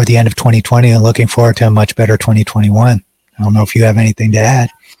toward the end of 2020 and looking forward to a much better 2021. I don't know if you have anything to add.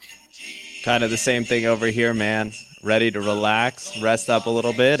 Kind of the same thing over here, man. Ready to relax, rest up a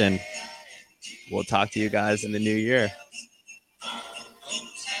little bit, and we'll talk to you guys in the new year.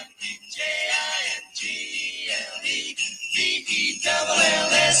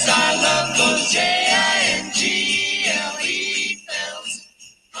 I love those